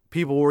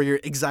people where your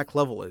exact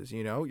level is,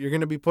 you're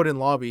going to be put in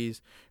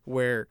lobbies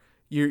where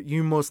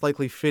you most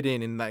likely fit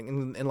in like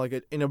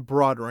in a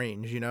broad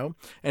range,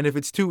 and if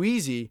it's too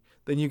easy,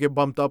 then you get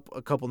bumped up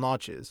a couple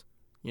notches,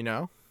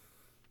 Yeah,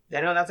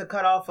 no, not to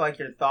cut off like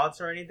your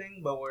thoughts or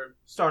anything, but we're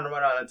starting to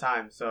run out of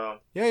time, so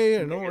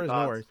yeah, no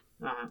worries.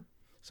 Uh-huh.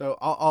 So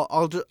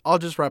I'll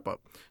just wrap up.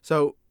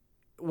 So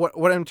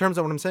what in terms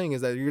of what I'm saying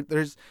is that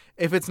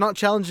if it's not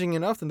challenging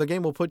enough, then the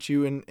game will put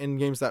you in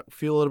games that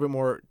feel a little bit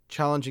more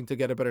challenging to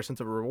get a better sense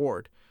of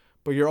reward,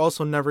 but you're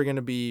also never going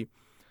to be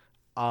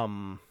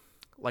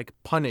like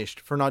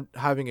punished for not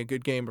having a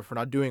good game or for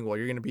not doing well.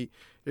 You're kind of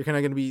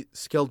going to be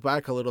scaled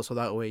back a little, so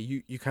that way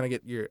you kind of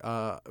get your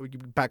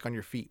back on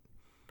your feet.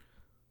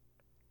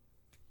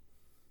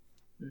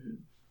 Mm-hmm.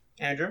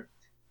 Andrew?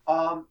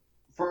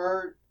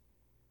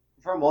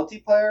 For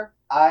multiplayer,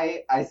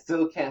 I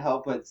still can't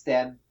help but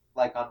stand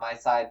like on my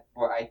side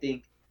where I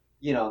think,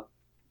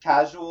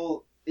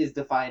 casual is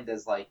defined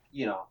as like,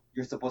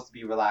 you're supposed to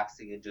be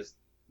relaxing and just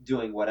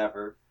doing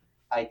whatever.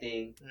 I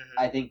think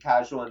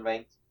casual and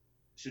ranked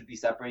should be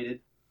separated,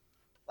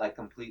 like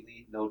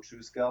completely, no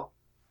true skill.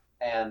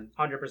 And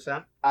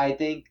 100%. I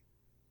think,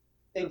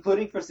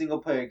 including for single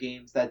player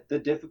games, that the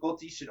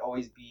difficulty should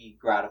always be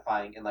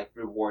gratifying and like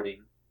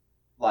rewarding.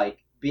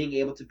 Like being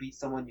able to beat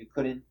someone you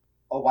couldn't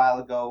a while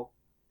ago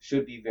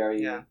should be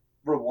very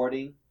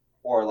rewarding.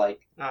 Or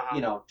like,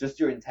 just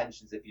your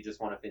intentions if you just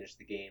want to finish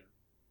the game.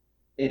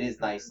 It is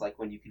nice, like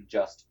when you can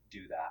just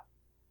do that.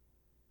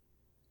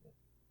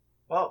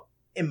 Well,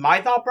 in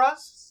my thought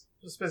process,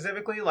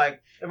 specifically,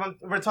 like if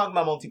we're talking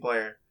about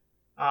multiplayer,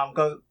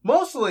 because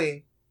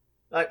mostly,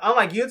 like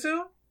unlike you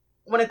two,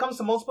 when it comes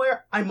to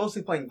multiplayer, I'm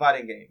mostly playing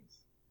fighting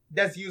games.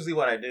 That's usually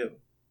what I do.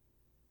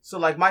 So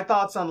like my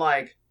thoughts on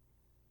like,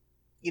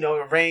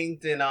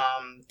 ranked and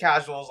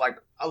casuals like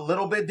a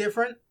little bit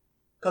different,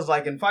 because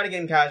like in fighting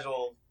game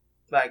casual,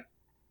 like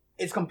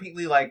it's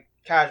completely like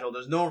casual.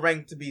 There's no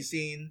rank to be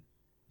seen.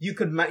 You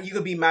could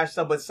be matched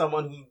up with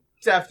someone who's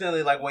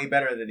definitely like way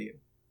better than you.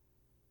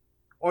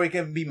 Or you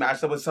can be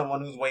matched up with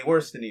someone who's way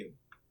worse than you.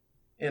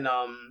 And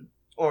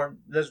or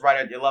just right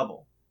at your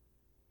level.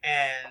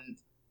 And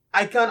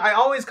I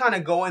always kind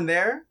of go in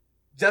there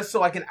just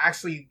so I can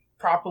actually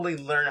properly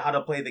learn how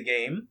to play the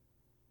game.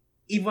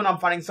 Even when I'm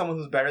fighting someone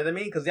who's better than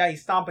me, because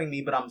he's stomping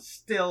me, but I'm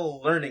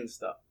still learning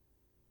stuff.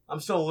 I'm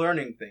still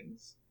learning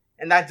things.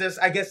 And I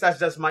guess that's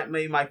just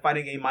maybe my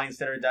fighting game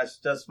mindset, or that's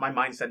just my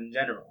mindset in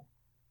general.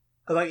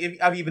 Because like,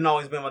 I've even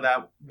always been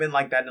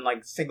like that in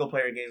like single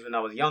player games when I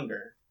was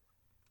younger.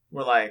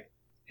 We're like,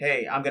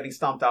 hey, I'm getting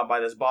stomped out by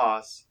this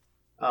boss.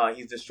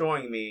 He's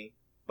destroying me.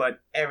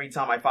 But every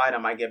time I fight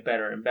him, I get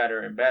better and better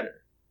and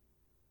better.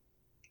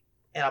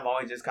 And I've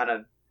always just kind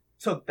of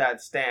took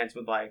that stance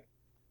with like,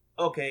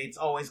 okay, it's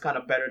always kind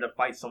of better to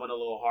fight someone a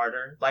little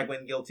harder. Like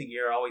when Guilty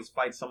Gear, I always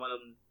fight someone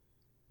on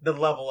the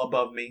level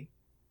above me.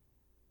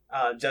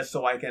 Just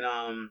so I can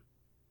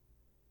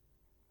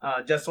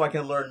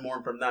learn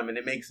more from them, and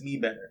it makes me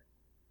better.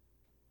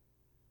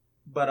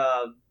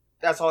 But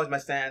that's always my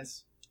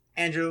stance.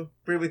 Andrew,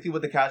 agree with you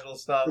with the casual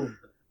stuff.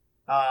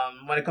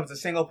 When it comes to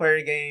single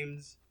player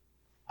games,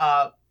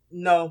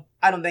 no,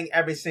 I don't think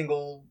every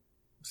single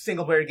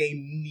player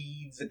game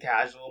needs a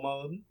casual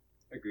mode.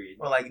 Agreed.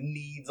 Or like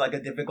needs like a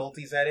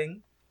difficulty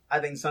setting. I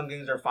think some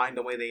games are fine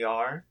the way they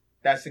are.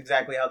 That's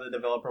exactly how the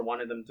developer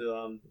wanted them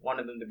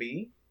to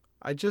be.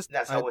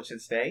 That's how it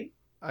should stay.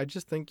 I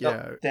just think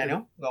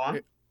Daniel, go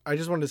on. I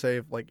just wanted to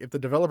say if the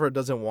developer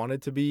doesn't want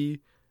it to be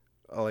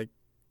like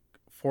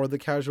for the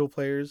casual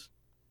players,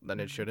 then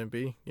it shouldn't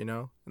be,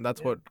 and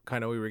that's what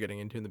kind of we were getting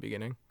into in the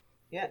beginning.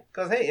 Yeah,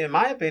 because hey, in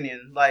my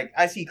opinion, like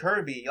I see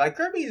Kirby, like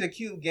Kirby's a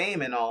cute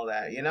game and all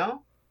that,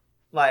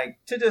 like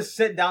to just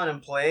sit down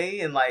and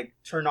play and like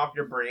turn off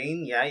your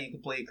brain. Yeah, you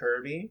can play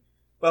Kirby,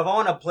 but if I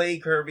want to play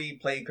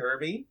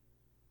Kirby,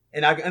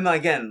 and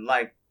again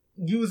like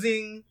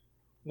using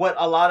what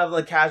a lot of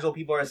the casual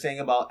people are saying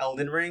about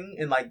Elden Ring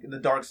and like the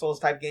Dark Souls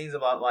type games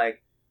about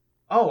like,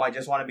 oh, I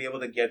just want to be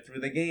able to get through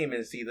the game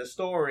and see the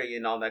story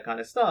and all that kind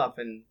of stuff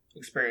and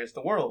experience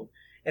the world.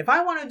 If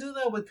I want to do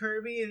that with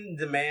Kirby and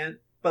demand,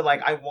 but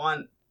like I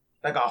want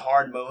like a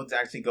hard mode to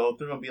actually go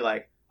through and be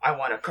like, I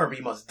want a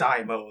Kirby must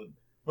die mode.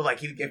 Where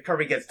like if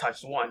Kirby gets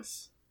touched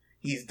once,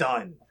 he's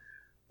done.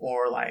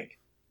 Or like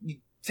you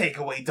take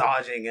away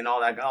dodging and all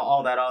that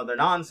other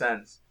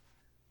nonsense.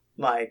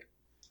 Like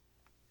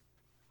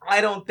I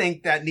don't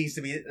think that needs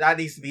to be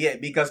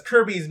it, because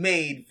Kirby's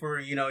made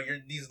for,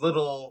 these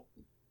little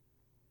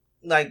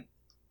like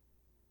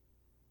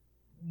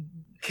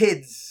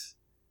kids,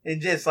 and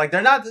just like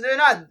they're not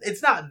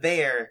it's not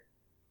there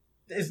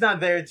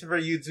for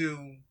you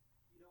to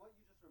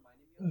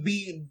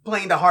be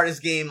playing the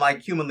hardest game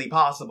like humanly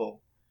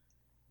possible.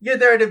 You're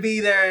there to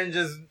be there and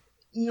just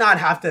not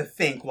have to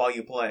think while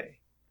you play.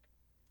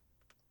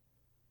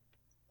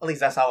 At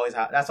least that's always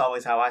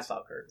how I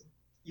saw Kirby.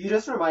 You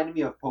just reminded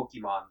me of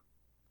Pokemon,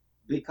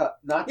 because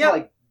not to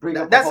like bring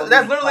up. That's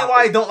literally why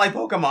I don't like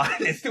Pokemon.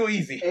 It's too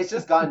easy. It's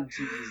just gotten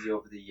too easy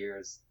over the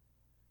years.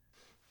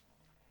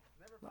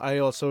 I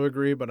also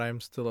agree, but I'm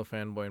still a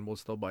fanboy and will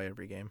still buy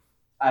every game.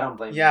 I don't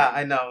blame you. Yeah,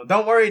 I know.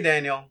 Don't worry,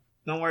 Daniel.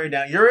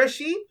 You're a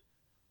sheep.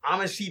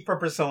 I'm a sheep for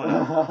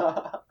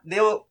Persona.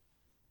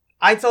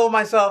 I told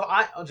myself,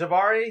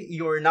 Jabari,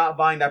 you're not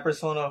buying that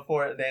Persona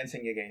 4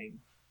 dancing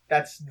game.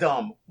 That's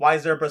dumb. Why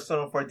is there a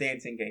Persona 4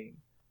 dancing game?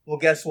 Well,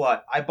 guess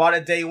what? I bought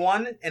it day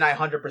one, and I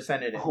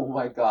 100%ed it. Oh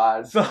my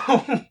god. So,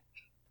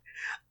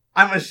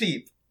 I'm a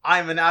sheep.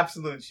 I'm an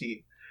absolute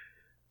sheep.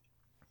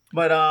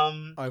 But,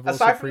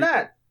 aside from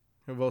that...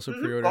 I've also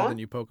pre-ordered the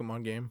new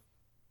Pokemon game.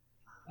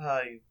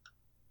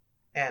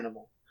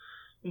 Animal.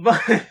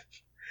 But,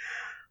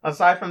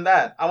 aside from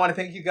that, I want to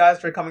thank you guys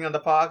for coming on the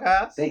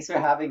podcast. Thanks for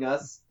having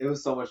us. It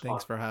was so much fun.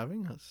 Thanks for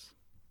having us.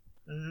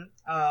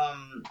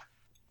 Mm-hmm.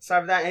 Aside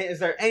from that, is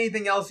there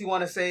anything else you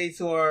want to say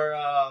to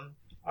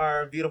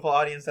our beautiful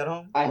audience at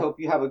home? I hope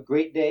you have a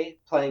great day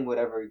playing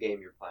whatever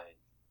game you're playing.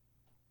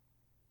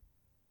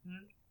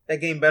 That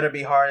game better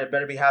be hard. It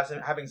better be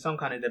having some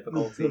kind of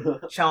difficulty.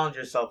 Challenge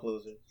yourself,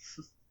 losers.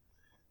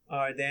 All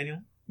right, Daniel,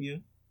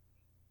 you.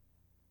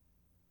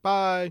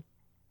 Bye.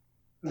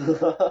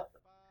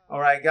 All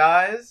right,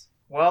 guys.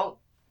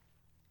 Well,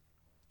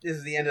 this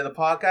is the end of the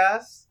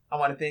podcast. I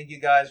want to thank you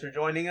guys for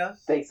joining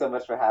us. Thanks so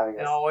much for having us.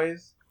 And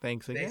always,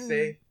 Thanks again. stay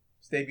safe,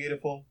 stay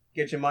beautiful,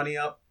 get your money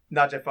up,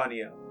 not your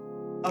funny up.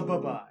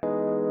 Bye-bye.